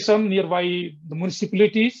location, nearby the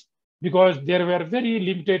municipalities, because there were very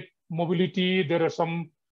limited mobility. There are some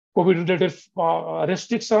COVID-related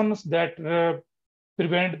restrictions that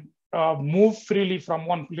prevent move freely from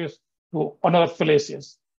one place to another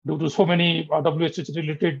places due to so many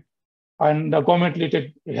WHO-related and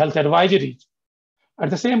government-related health advisories. At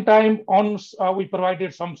the same time, we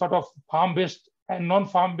provided some sort of farm-based and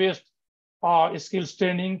non-farm-based skills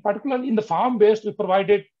training. Particularly in the farm-based, we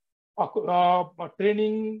provided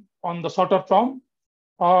training on the shorter term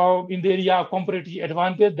in the area of comparative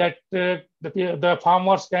advantage that the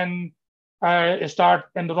farmers can start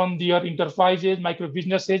and run their enterprises, micro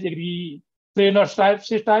businesses, agri-trainers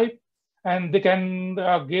type, and they can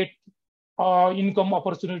get income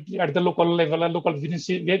opportunity at the local level and local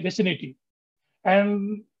vicinity.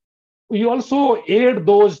 And we also aid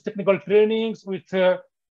those technical trainings with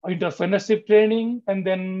entrepreneurship training, and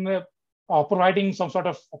then providing some sort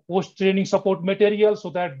of post-training support material so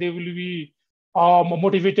that they will be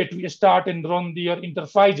motivated to start and run their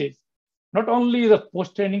enterprises. Not only the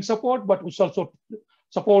post-training support, but we also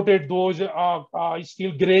supported those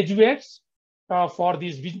skilled graduates for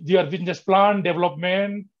their business plan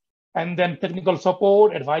development, and then technical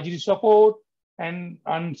support, advisory support, and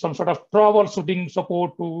some sort of troubleshooting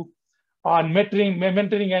support to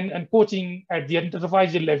mentoring and coaching at the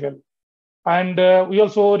enterprise level. And we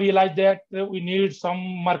also realized that we need some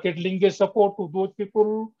market linkage support to those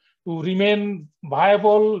people to remain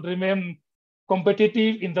viable, remain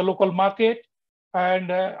competitive in the local market. And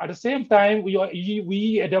at the same time,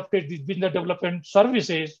 we adopted these business development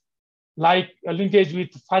services like a linkage with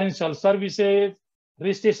financial services,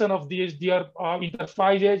 registration of their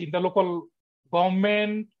enterprises in the local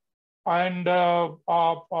government, and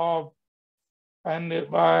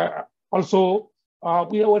also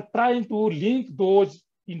we were trying to link those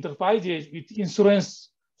enterprises with insurance,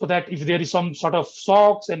 so that if there is some sort of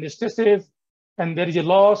shocks and stresses and there is a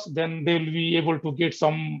loss, then they will be able to get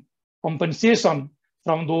some compensation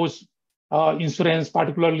from those insurance,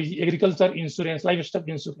 particularly agriculture insurance, livestock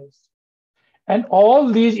insurance. And all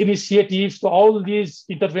these initiatives, all these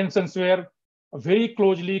interventions were very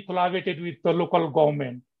closely collaborated with the local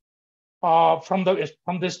government from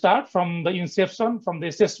the start, from the inception, from the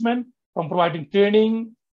assessment, from providing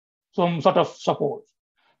training, some sort of support.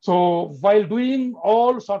 So while doing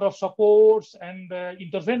all sort of supports and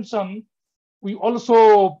intervention, we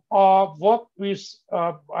also work with,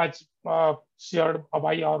 as shared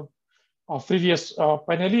by our previous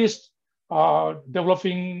panelists,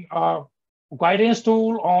 developing guidance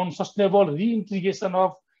tool on sustainable reintegration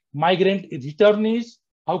of migrant returnees.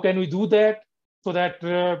 How can we do that so that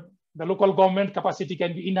the local government capacity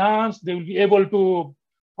can be enhanced? They will be able to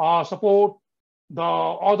support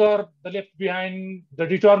the left behind, the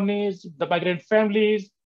returnees, the migrant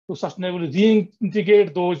families, to sustainably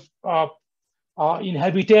reintegrate those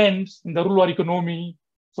inhabitants in the rural economy.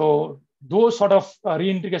 So those sort of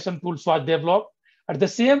reintegration tools were developed. At the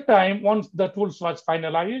same time, once the tools was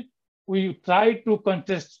finalized, we tried to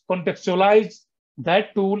contextualize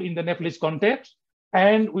that tool in the Nepalese context,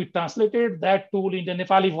 and we translated that tool in the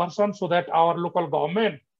Nepali version so that our local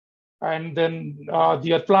government and then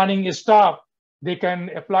their planning staff, they can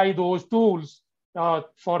apply those tools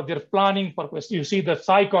for their planning purpose. You see the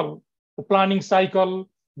cycle, the planning cycle,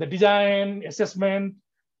 the design, assessment,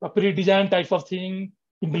 the pre-design type of thing,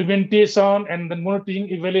 implementation, and then monitoring,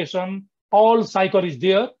 evaluation, all cycle is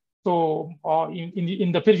there. So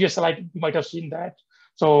in the previous slide, you might have seen that.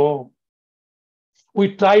 So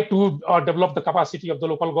we try to develop the capacity of the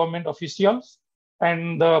local government officials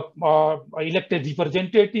and the elected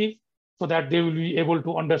representative, so that they will be able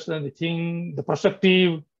to understand the thing, the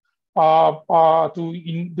perspective, to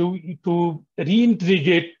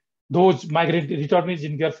reintegrate those migrant returnees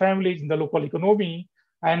in their families, in the local economy.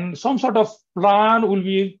 And some sort of plan will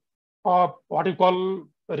be what you call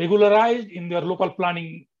regularized in their local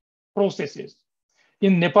planning processes.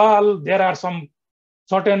 In Nepal, there are some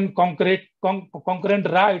certain concurrent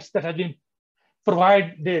rights that have been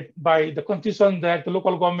provided by the constitution, that the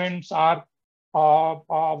local governments are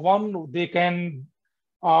one, they can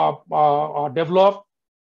develop,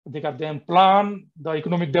 they can then plan the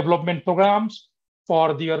economic development programs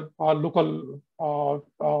for their local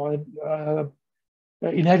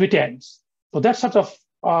inhabitants. So that sort of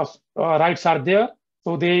rights are there.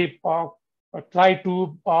 So they try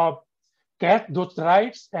to get those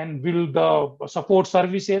rights and build the support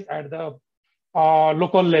services at the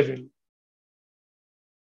local level.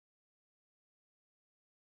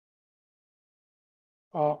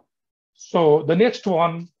 So the next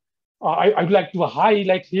one, I would like to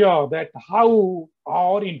highlight here that how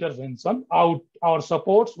our intervention, our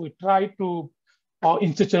supports, we try to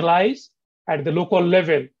institutionalize at the local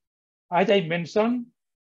level. As I mentioned,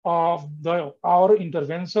 our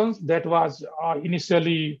interventions that was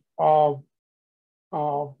initially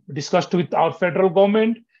discussed with our federal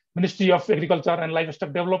government, Ministry of Agriculture and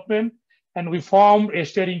Livestock Development, and we formed a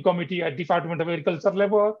steering committee at Department of Agriculture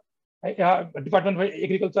level, Department of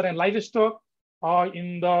Agriculture and Livestock,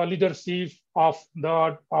 in the leadership of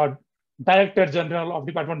the Director General of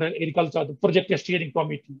Department of Agriculture, the Project Steering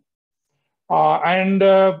Committee. And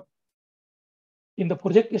in the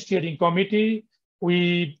Project Steering Committee,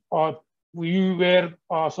 we were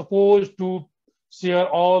supposed to share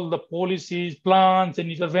all the policies, plans,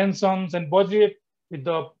 and interventions and budget with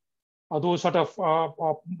the those sort of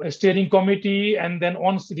steering committee, and then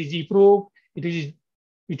once it is approved, it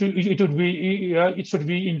should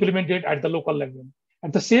be implemented at the local level.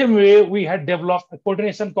 At the same way, we had developed a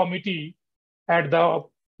coordination committee at the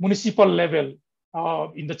municipal level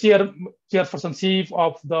in the chairpersonship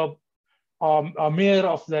of the mayor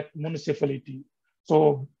of that municipality.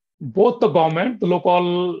 So both the government, the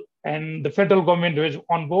local and the federal government was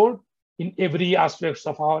on board in every aspect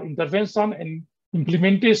of our intervention and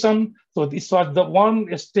implementation. So this was the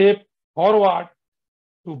one step forward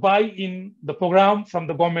to buy in the program from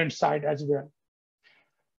the government side as well.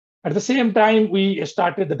 At the same time, we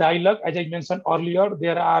started the dialogue. As I mentioned earlier,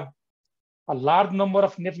 there are a large number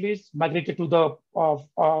of Nepalese migrated to the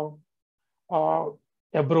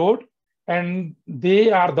abroad, and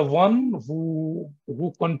they are the one who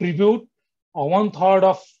contribute 1/3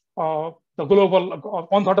 of the global,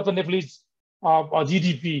 1/3 of the Nepalese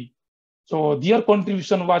GDP. So their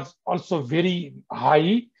contribution was also very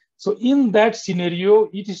high. So in that scenario,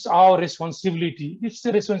 it is our responsibility. It's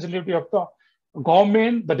the responsibility of the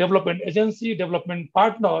government, the development agency, development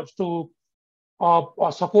partners to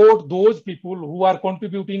support those people who are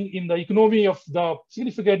contributing in the economy of the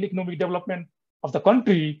significant economic development of the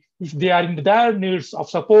country if they are in the dire needs of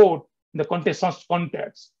support in the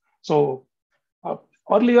context. So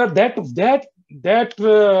earlier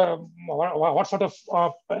what sort of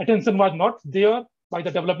attention was not there by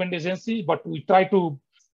the development agency, but we try to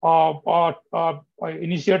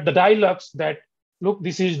initiate the dialogues that, look,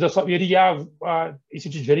 this is the area it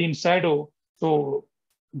is very in shadow. So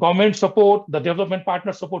government support, the development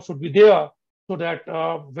partner support should be there so that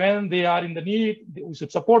when they are in the need, we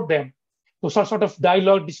should support them. So some sort of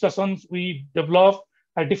dialogue discussions we develop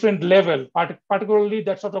at different level, particularly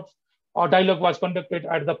that sort of dialogue was conducted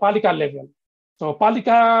at the Palika level. So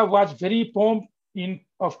Palika was very prompt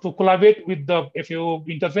to collaborate with the FAO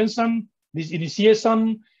intervention, this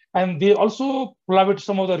initiation, and they also collaborate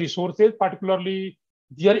some of the resources, particularly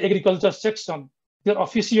their agriculture section, their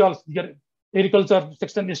officials, their agriculture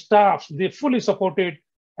section staffs, they fully supported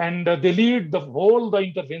and they lead the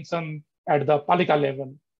intervention at the Palika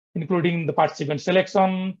level, including the participant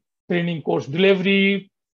selection, training course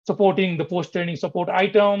delivery, supporting the post-training support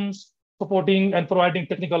items, supporting and providing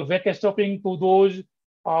technical backstopping to those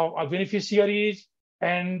beneficiaries,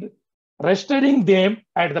 and registering them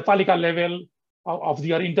at the Palika level of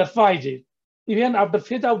their enterprises. Even after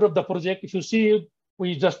phase out of the project, if you see,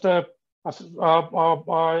 we just about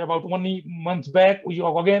 1 month back, we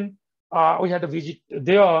had a visit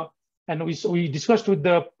there, and we discussed with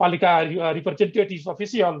the Palika representatives,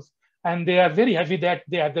 officials, and they are very happy that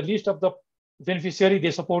they have the list of the beneficiary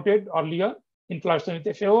they supported earlier in collaboration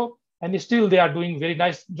with FAO, and still they are doing very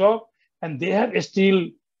nice job, and they have still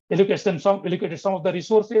allocated some of the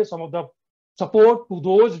resources, some of the support to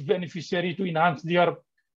those beneficiaries to enhance their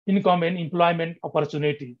income and employment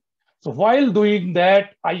opportunity. So while doing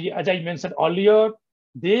that, as I mentioned earlier,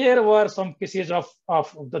 there were some cases of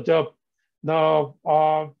the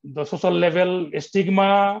social level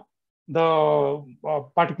stigma,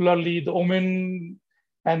 particularly the women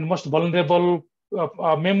and most vulnerable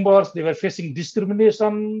members, they were facing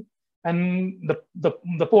discrimination, and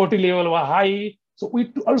the poverty level was high. So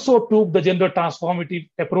we also took the gender transformative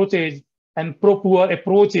approaches and pro-poor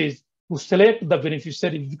approaches to select the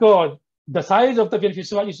beneficiaries, because the size of the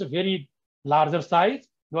beneficiary is a very larger size,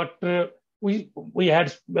 but we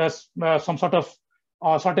had some sort of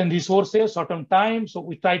certain resources, certain time. So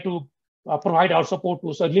we try to provide our support to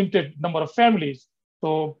a limited number of families.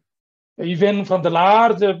 So even from the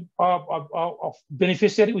large of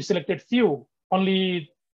beneficiary, we selected few.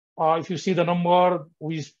 Only if you see the number,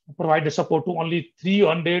 we provided support to only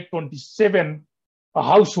 327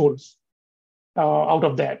 households out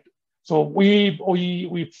of that. So we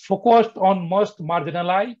focused on most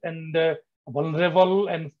marginalized and vulnerable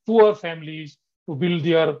and poor families to build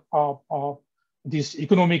their this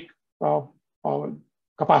economic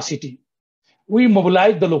capacity. We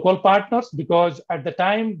mobilized the local partners because at the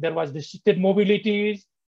time there was restricted mobilities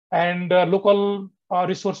and local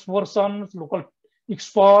resource persons, local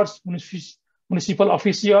experts, municipal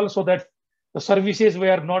officials, so that the services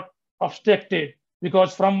were not obstructed.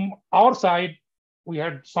 Because from our side, we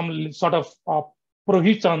had some sort of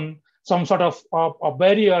prohibition, some sort of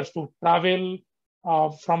barriers to travel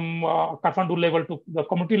from Kathmandu level to the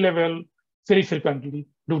community level very frequently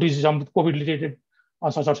due to some COVID-related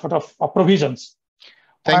sort of provisions.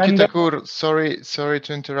 Thank you, Thakur. Sorry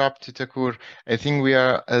to interrupt you, Thakur. I think we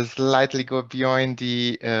are slightly go beyond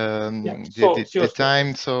the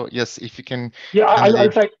time. So yes, if you can. Yeah, I'll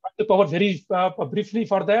try to cover very briefly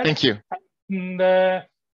for that. Thank you.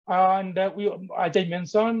 And we, as I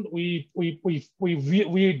mentioned, we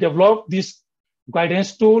developed these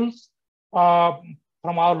guidance tools from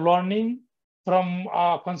our learning, from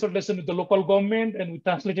consultation with the local government, and we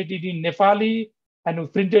translated it in Nepali, and we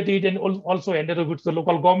printed it and also handed it to the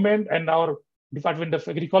local government and our Department of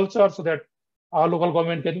Agriculture, so that our local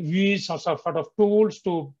government can use some sort of tools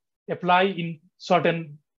to apply in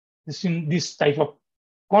this type of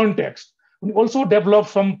context. We also developed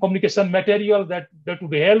some communication material that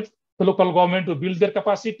would help the local government to build their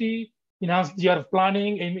capacity, enhance their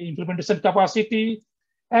planning and implementation capacity,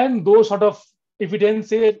 and those sort of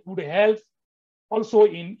evidences would help also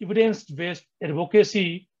in evidence-based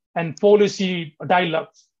advocacy and policy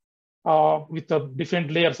dialogues with the different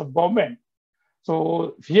layers of government.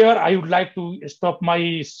 So here I would like to stop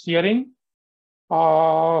my sharing.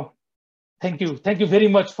 Thank you. Thank you very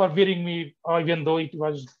much for hearing me, even though it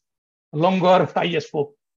was longer I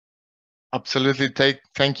spoke. Absolutely.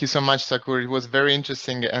 Thank you so much, Thakur. It was very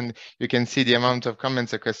interesting, and you can see the amount of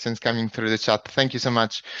comments and questions coming through the chat. Thank you so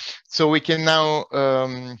much. So we can now,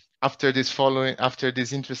 after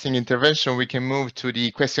this interesting intervention, we can move to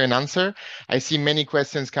the question and answer. I see many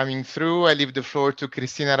questions coming through. I leave the floor to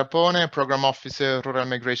Cristina Rapone, Program Officer, Rural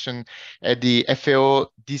Migration at the FAO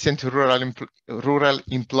Decent Rural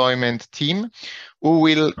Employment Team, who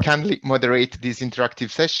will kindly moderate this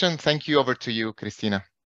interactive session. Thank you. Over to you, Cristina.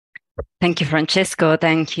 Thank you, Francesco.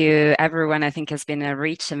 Thank you, everyone. I think it's been a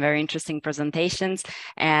rich and very interesting presentations,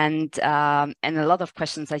 and a lot of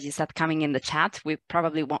questions, as you said, coming in the chat. We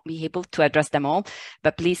probably won't be able to address them all,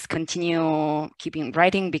 but please continue keeping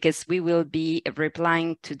writing, because we will be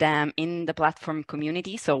replying to them in the platform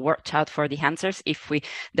community. So watch out for the answers if we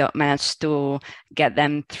don't manage to get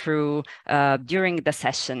them through during the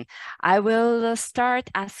session. I will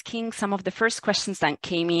start asking some of the first questions that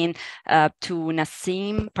came in to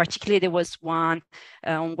Nassim. Particularly, there was one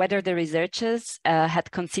on whether the researchers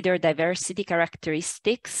had considered diversity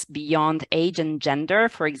characteristics beyond age and gender,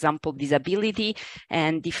 for example, disability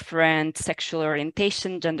and different sexual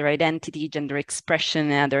orientation, gender identity, gender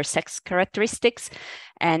expression, and other sex characteristics,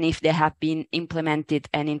 and if they have been implemented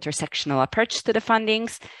an intersectional approach to the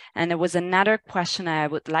fundings. And there was another question I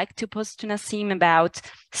would like to pose to Nassim about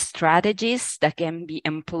strategies that can be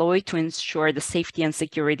employed to ensure the safety and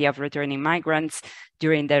security of returning migrants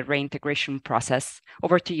during the reintegration process.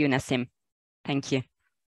 Over to you, Nassim. Thank you.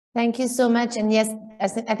 Thank you so much. And yes,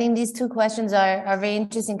 I think these two questions are very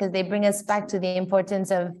interesting because they bring us back to the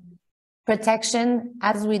importance of protection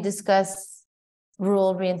as we discuss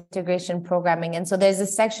rural reintegration programming. And so there's a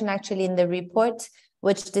section actually in the report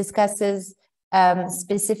which discusses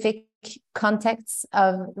specific contexts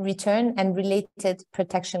of return and related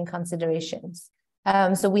protection considerations.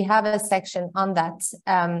 So we have a section on that.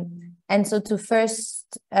 And so to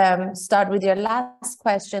first start with your last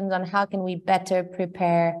questions on how can we better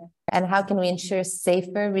prepare and how can we ensure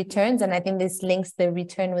safer returns, and I think this links the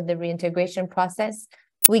return with the reintegration process.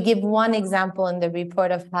 We give one example in the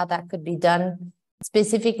report of how that could be done,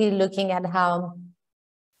 specifically looking at how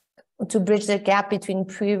to bridge the gap between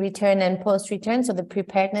pre-return and post-return, so the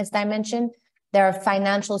preparedness dimension. There are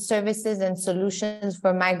financial services and solutions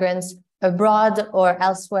for migrants abroad or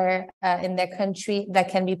elsewhere in their country that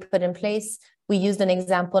can be put in place. We used an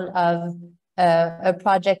example of a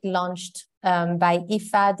project launched by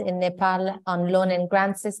IFAD in Nepal on loan and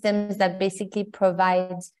grant systems that basically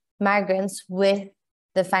provides migrants with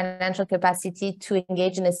the financial capacity to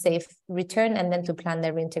engage in a safe return and then to plan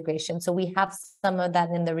their reintegration. So we have some of that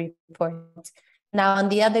in the report. Now, on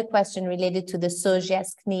the other question related to the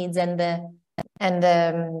SOGESC needs and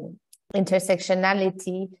the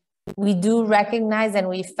intersectionality, we do recognize, and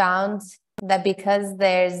we found that because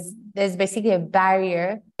there's basically a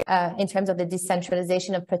barrier in terms of the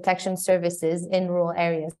decentralization of protection services in rural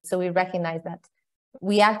areas. So we recognize that.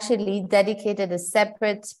 We actually dedicated a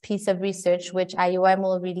separate piece of research, which IOM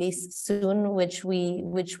will release soon, which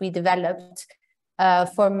we developed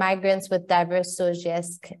for migrants with diverse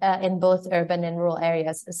SOGESC in both urban and rural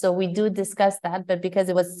areas. So we do discuss that, but because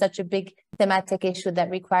it was such a big thematic issue that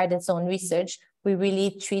required its own research, we really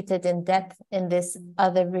treat it in depth in this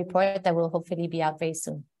other report that will hopefully be out very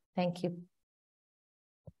soon. Thank you.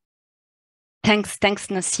 Thanks,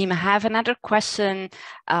 Nassim. I have another question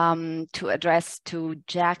to address to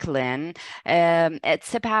Jacqueline.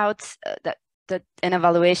 It's about the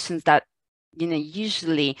evaluations that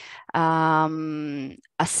usually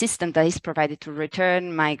assistance that is provided to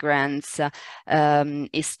return migrants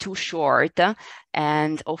is too short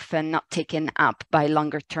and often not taken up by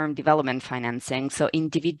longer-term development financing. So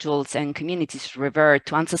individuals and communities revert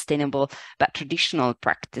to unsustainable but traditional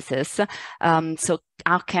practices. So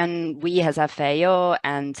how can we as FAO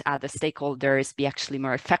and other stakeholders be actually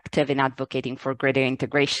more effective in advocating for greater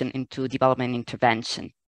integration into development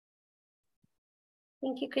intervention?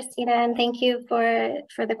 Thank you, Christina, and thank you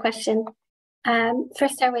for the question.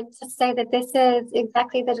 First, I would just say that this is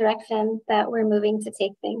exactly the direction that we're moving to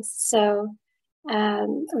take things. So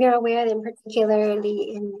we are aware that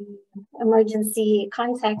particularly in the emergency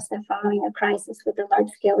context of following a crisis with a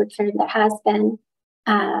large-scale return, there has been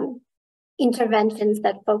interventions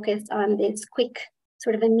that focus on this quick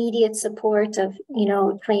sort of immediate support of,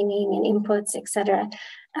 training and inputs, et cetera.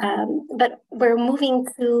 But we're moving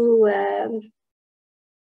to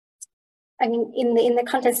in the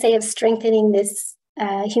context, say, of strengthening this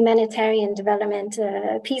humanitarian development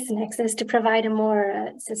peace nexus to provide a more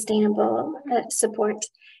sustainable support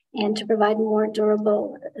and to provide more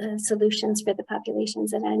durable solutions for the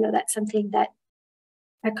populations. And I know that's something that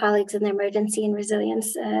our colleagues in the Emergency and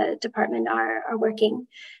Resilience Department are working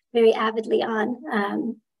very avidly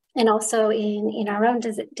on. And also in our own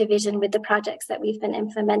division with the projects that we've been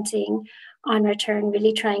implementing on return,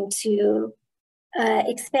 really trying to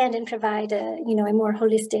expand and provide a more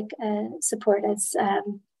holistic support, as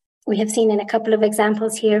we have seen in a couple of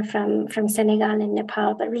examples here from Senegal and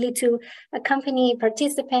Nepal, but really to accompany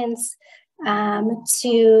participants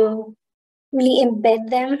to really embed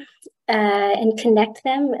them and connect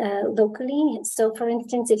them locally. So for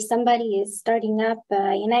instance, if somebody is starting up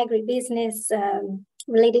an agribusiness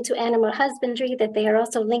related to animal husbandry, that they are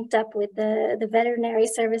also linked up with the veterinary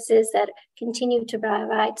services that continue to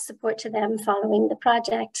provide support to them following the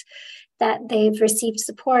project, that they've received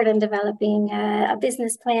support on developing a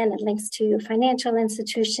business plan that links to financial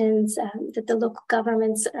institutions, that the local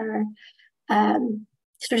governments are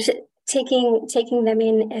sort of taking them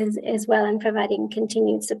in as well and providing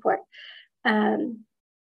continued support.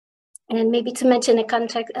 And maybe to mention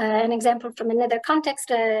an example from another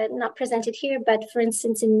context, not presented here, but for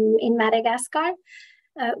instance, in Madagascar,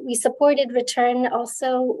 we supported return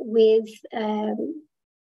also with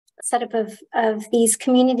setup of these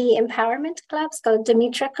community empowerment clubs called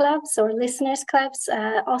Dimitra clubs or listeners clubs,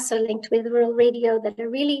 also linked with rural radio, that are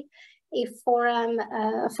really a forum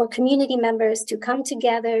for community members to come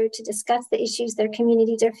together to discuss the issues their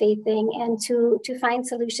communities are facing and to find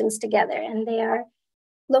solutions together. And they are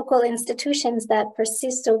local institutions that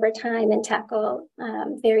persist over time and tackle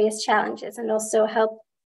various challenges and also help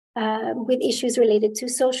with issues related to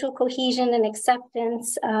social cohesion and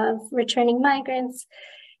acceptance of returning migrants,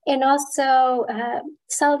 and also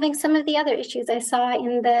solving some of the other issues. I saw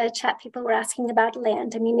in the chat people were asking about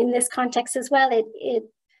land. I mean, in this context as well,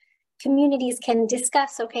 communities can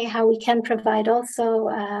discuss, okay, how we can provide also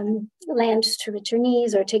land to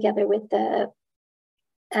returnees or together with the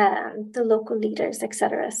local leaders,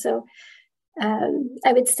 etc. So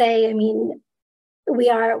I would say, I mean, we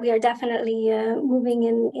are definitely moving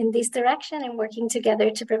in this direction and working together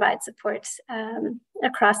to provide support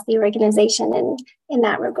across the organization in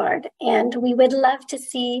that regard. And we would love to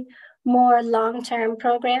see more long-term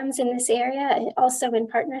programs in this area, also in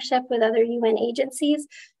partnership with other UN agencies,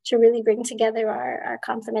 to really bring together our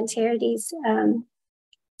complementarities.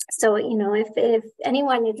 So, if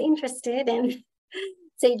anyone is interested in,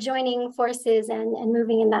 say, joining forces and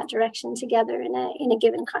moving in that direction together in a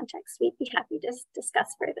given context, we'd be happy to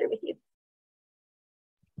discuss further with you.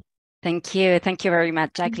 Thank you. Thank you very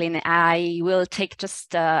much, Jacqueline. I will take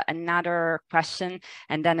just another question,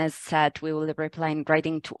 and then as said, we will reply in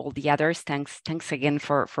writing to all the others. Thanks again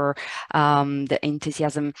for the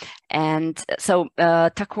enthusiasm. And so,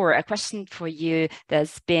 Thakur, a question for you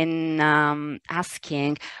that's been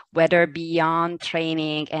asking whether beyond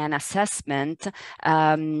training and assessment,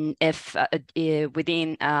 if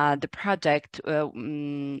within the project,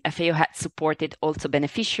 FAO had supported also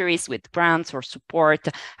beneficiaries with grants or support,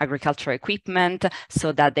 agricultural equipment,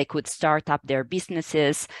 so that they could start up their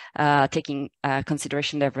businesses, taking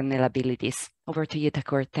consideration their vulnerabilities. Over to you,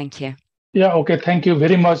 Thakur. Thank you. Yeah, okay, thank you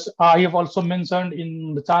very much. I have also mentioned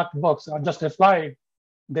in the chat box, I just replied,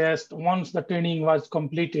 that once the training was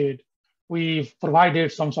completed, we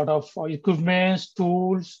provided some sort of equipments,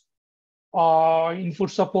 tools, input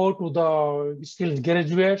support to the skilled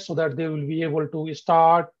graduates so that they will be able to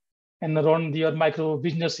start and run their micro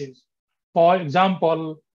businesses. For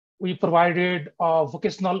example, we provided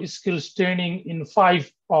vocational skills training in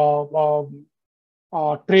 5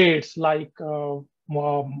 trades like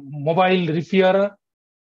mobile repair,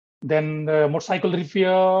 then motorcycle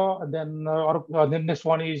repair, then the next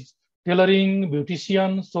one is tailoring,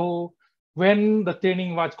 beautician. So when the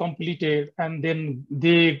training was completed and then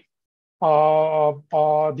they were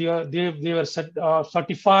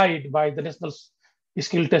certified by the National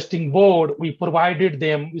Skill Testing Board, we provided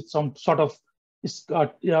them with some sort of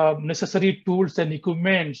necessary tools and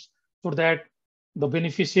equipments so that the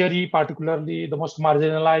beneficiary, particularly the most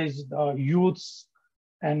marginalized youths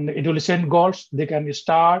and adolescent girls, they can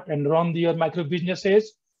start and run their micro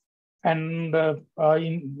businesses. And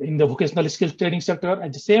in the vocational skills training sector,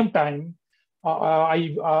 at the same time,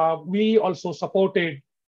 we also supported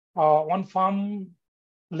on farm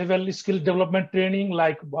level skill development training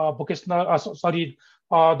like vocational, the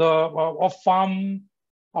off-farm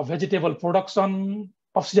vegetable production,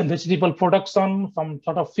 oxygen vegetable production, some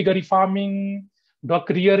sort of figure farming, duck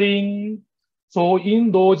rearing. So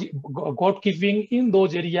in those goat keeping, in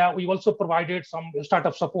those areas, we also provided some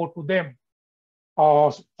startup support to them.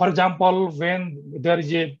 For example, when there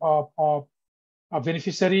is a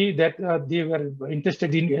beneficiary that they were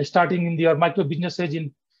interested in starting in their micro businesses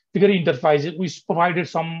in figure enterprises, we provided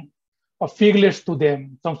some figlets to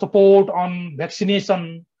them, some support on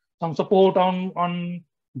vaccination, some support on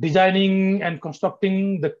designing and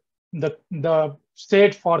constructing the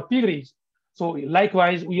shed for piggeries. So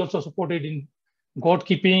likewise, we also supported in goat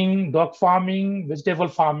keeping, dog farming, vegetable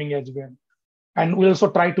farming as well. And we also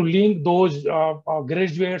try to link those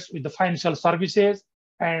graduates with the financial services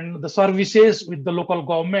and the services with the local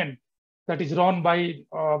government that is run by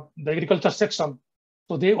the agriculture section.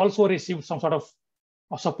 So they also received some sort of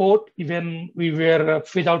support, even we were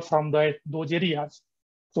phased out from those areas.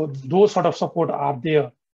 So those sort of support are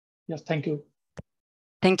there. Yes, thank you.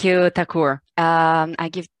 Thank you, Thakur. I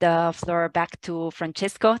give the floor back to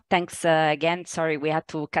Francesco. Thanks again. Sorry, we had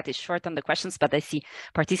to cut it short on the questions, but I see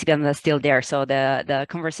participants are still there. So the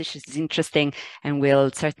conversation is interesting and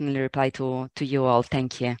we'll certainly reply to you all.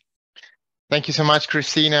 Thank you. Thank you so much,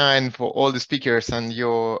 Christina, and for all the speakers and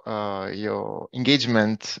your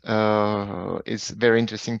engagement. It's very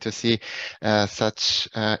interesting to see such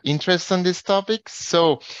interest on this topic.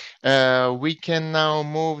 So we can now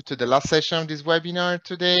move to the last session of this webinar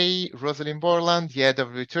today. Rosalind Borland, the head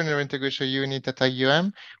of Return and Reintegration Unit at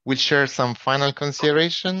IUM, will share some final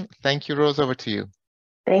consideration. Thank you, Rose, over to you.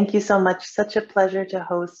 Thank you so much. Such a pleasure to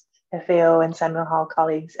host FAO and Samuel Hall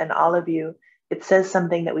colleagues and all of you. It says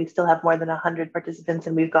something that we still have more than 100 participants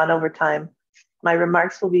and we've gone over time. My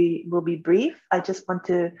remarks will be brief. I just want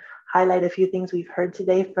to highlight a few things we've heard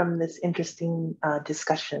today from this interesting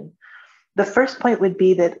discussion. The first point would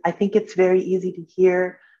be that I think it's very easy to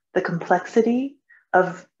hear the complexity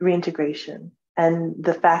of reintegration and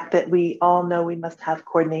the fact that we all know we must have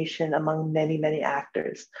coordination among many, many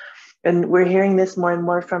actors. And we're hearing this more and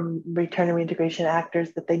more from return and reintegration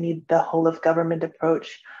actors that they need the whole of government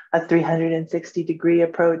approach, a 360-degree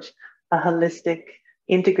approach, a holistic,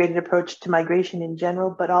 integrated approach to migration in general,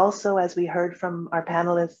 but also, as we heard from our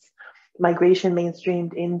panelists, migration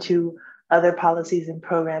mainstreamed into other policies and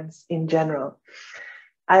programs in general.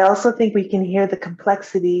 I also think we can hear the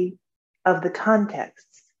complexity of the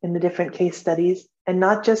contexts in the different case studies, and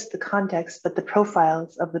not just the context, but the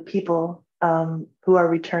profiles of the people who are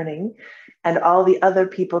returning and all the other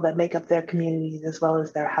people that make up their communities as well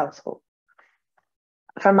as their household.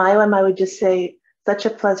 From IOM, I would just say, such a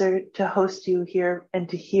pleasure to host you here and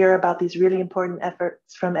to hear about these really important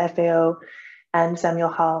efforts from FAO and Samuel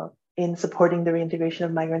Hall in supporting the reintegration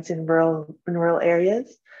of migrants in rural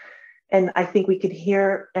areas. And I think we could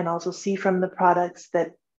hear and also see from the products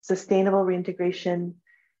that sustainable reintegration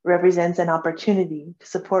represents an opportunity to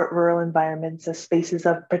support rural environments as spaces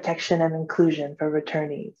of protection and inclusion for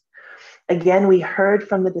returnees. Again, we heard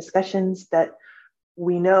from the discussions that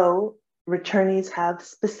we know returnees have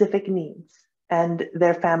specific needs, and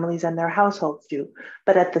their families and their households do.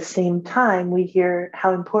 But at the same time, we hear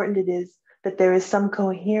how important it is that there is some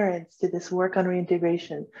coherence to this work on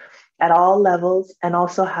reintegration at all levels, and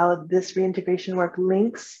also how this reintegration work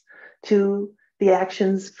links to the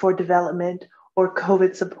actions for development or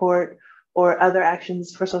COVID support or other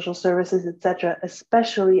actions for social services, et cetera,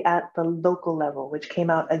 especially at the local level, which came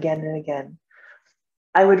out again and again.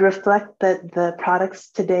 I would reflect that the products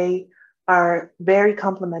today are very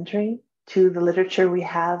complementary to the literature we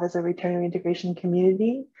have as a return and reintegration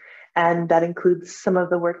community. And that includes some of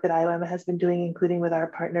the work that IOM has been doing, including with our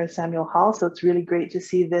partner, Samuel Hall. So it's really great to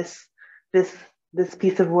see this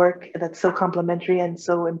piece of work that's so complementary and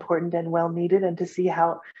so important and well needed, and to see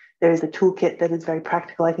how there is a toolkit that is very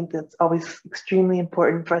practical. I think that's always extremely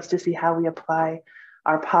important for us to see how we apply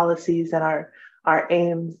our policies and our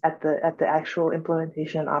aims at the actual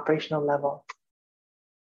implementation and operational level.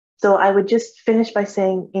 So I would just finish by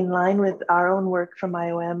saying, in line with our own work from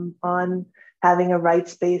IOM on having a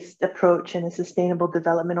rights-based approach and a sustainable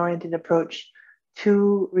development-oriented approach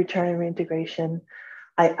to return and reintegration,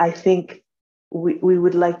 I think we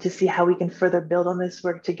would like to see how we can further build on this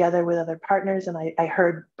work together with other partners. And I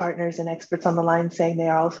heard partners and experts on the line saying they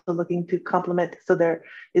are also looking to complement, so there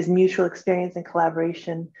is mutual experience and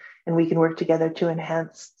collaboration, and we can work together to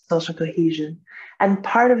enhance social cohesion. And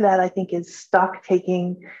part of that, I think, is stock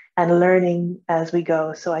taking and learning as we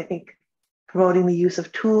go. So I think promoting the use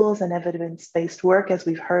of tools and evidence-based work, as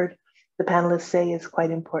we've heard the panelists say, is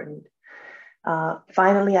quite important.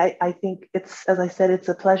 Finally, I think it's, as I said, it's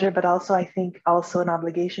a pleasure, but also I think also an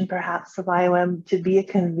obligation perhaps of IOM to be a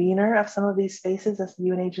convener of some of these spaces as the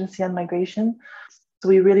UN Agency on Migration. So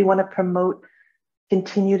we really want to promote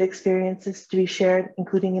continued experiences to be shared,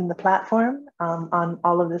 including in the platform, on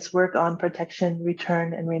all of this work on protection,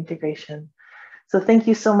 return, and reintegration. So thank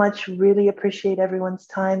you so much. Really appreciate everyone's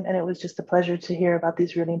time. And it was just a pleasure to hear about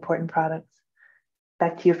these really important products.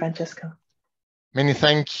 Back to you, Francesco. Many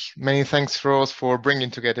thanks, Rose, for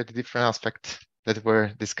bringing together the different aspects that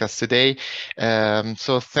were discussed today.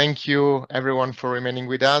 So thank you everyone for remaining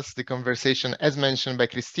with us. The conversation, as mentioned by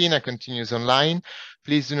Christina, continues online.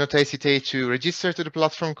 Please do not hesitate to register to the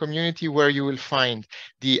platform community, where you will find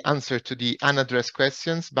the answer to the unaddressed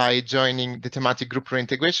questions by joining the thematic group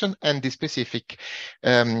reintegration and the specific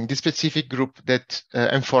group that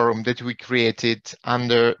and forum that we created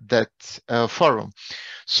under that forum.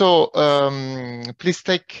 So please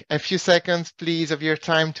take a few seconds, please, of your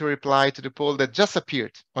time to reply to the poll that just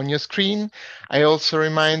appeared on your screen. I also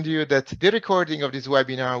remind you that the recording of this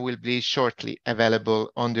webinar will be shortly available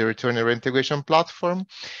on the Return and Reintegration platform.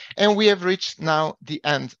 And we have reached now the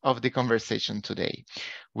end of the conversation today.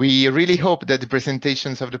 We really hope that the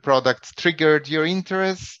presentations of the products triggered your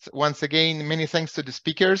interest. Once again, many thanks to the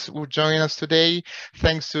speakers who joined us today.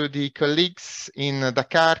 Thanks to the colleagues in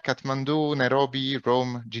Dakar, Kathmandu, Nairobi,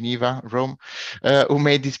 Rome, Geneva, Rome, who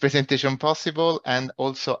made this presentation possible and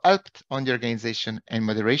also helped on the organization and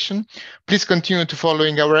moderation. Please continue to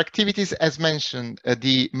following our activities. As mentioned,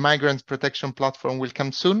 the Migrant Protection Platform will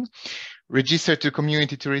come soon. Register to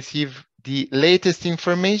community to receive the latest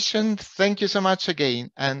information. Thank you so much again,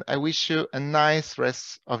 and I wish you a nice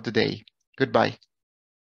rest of the day. Goodbye.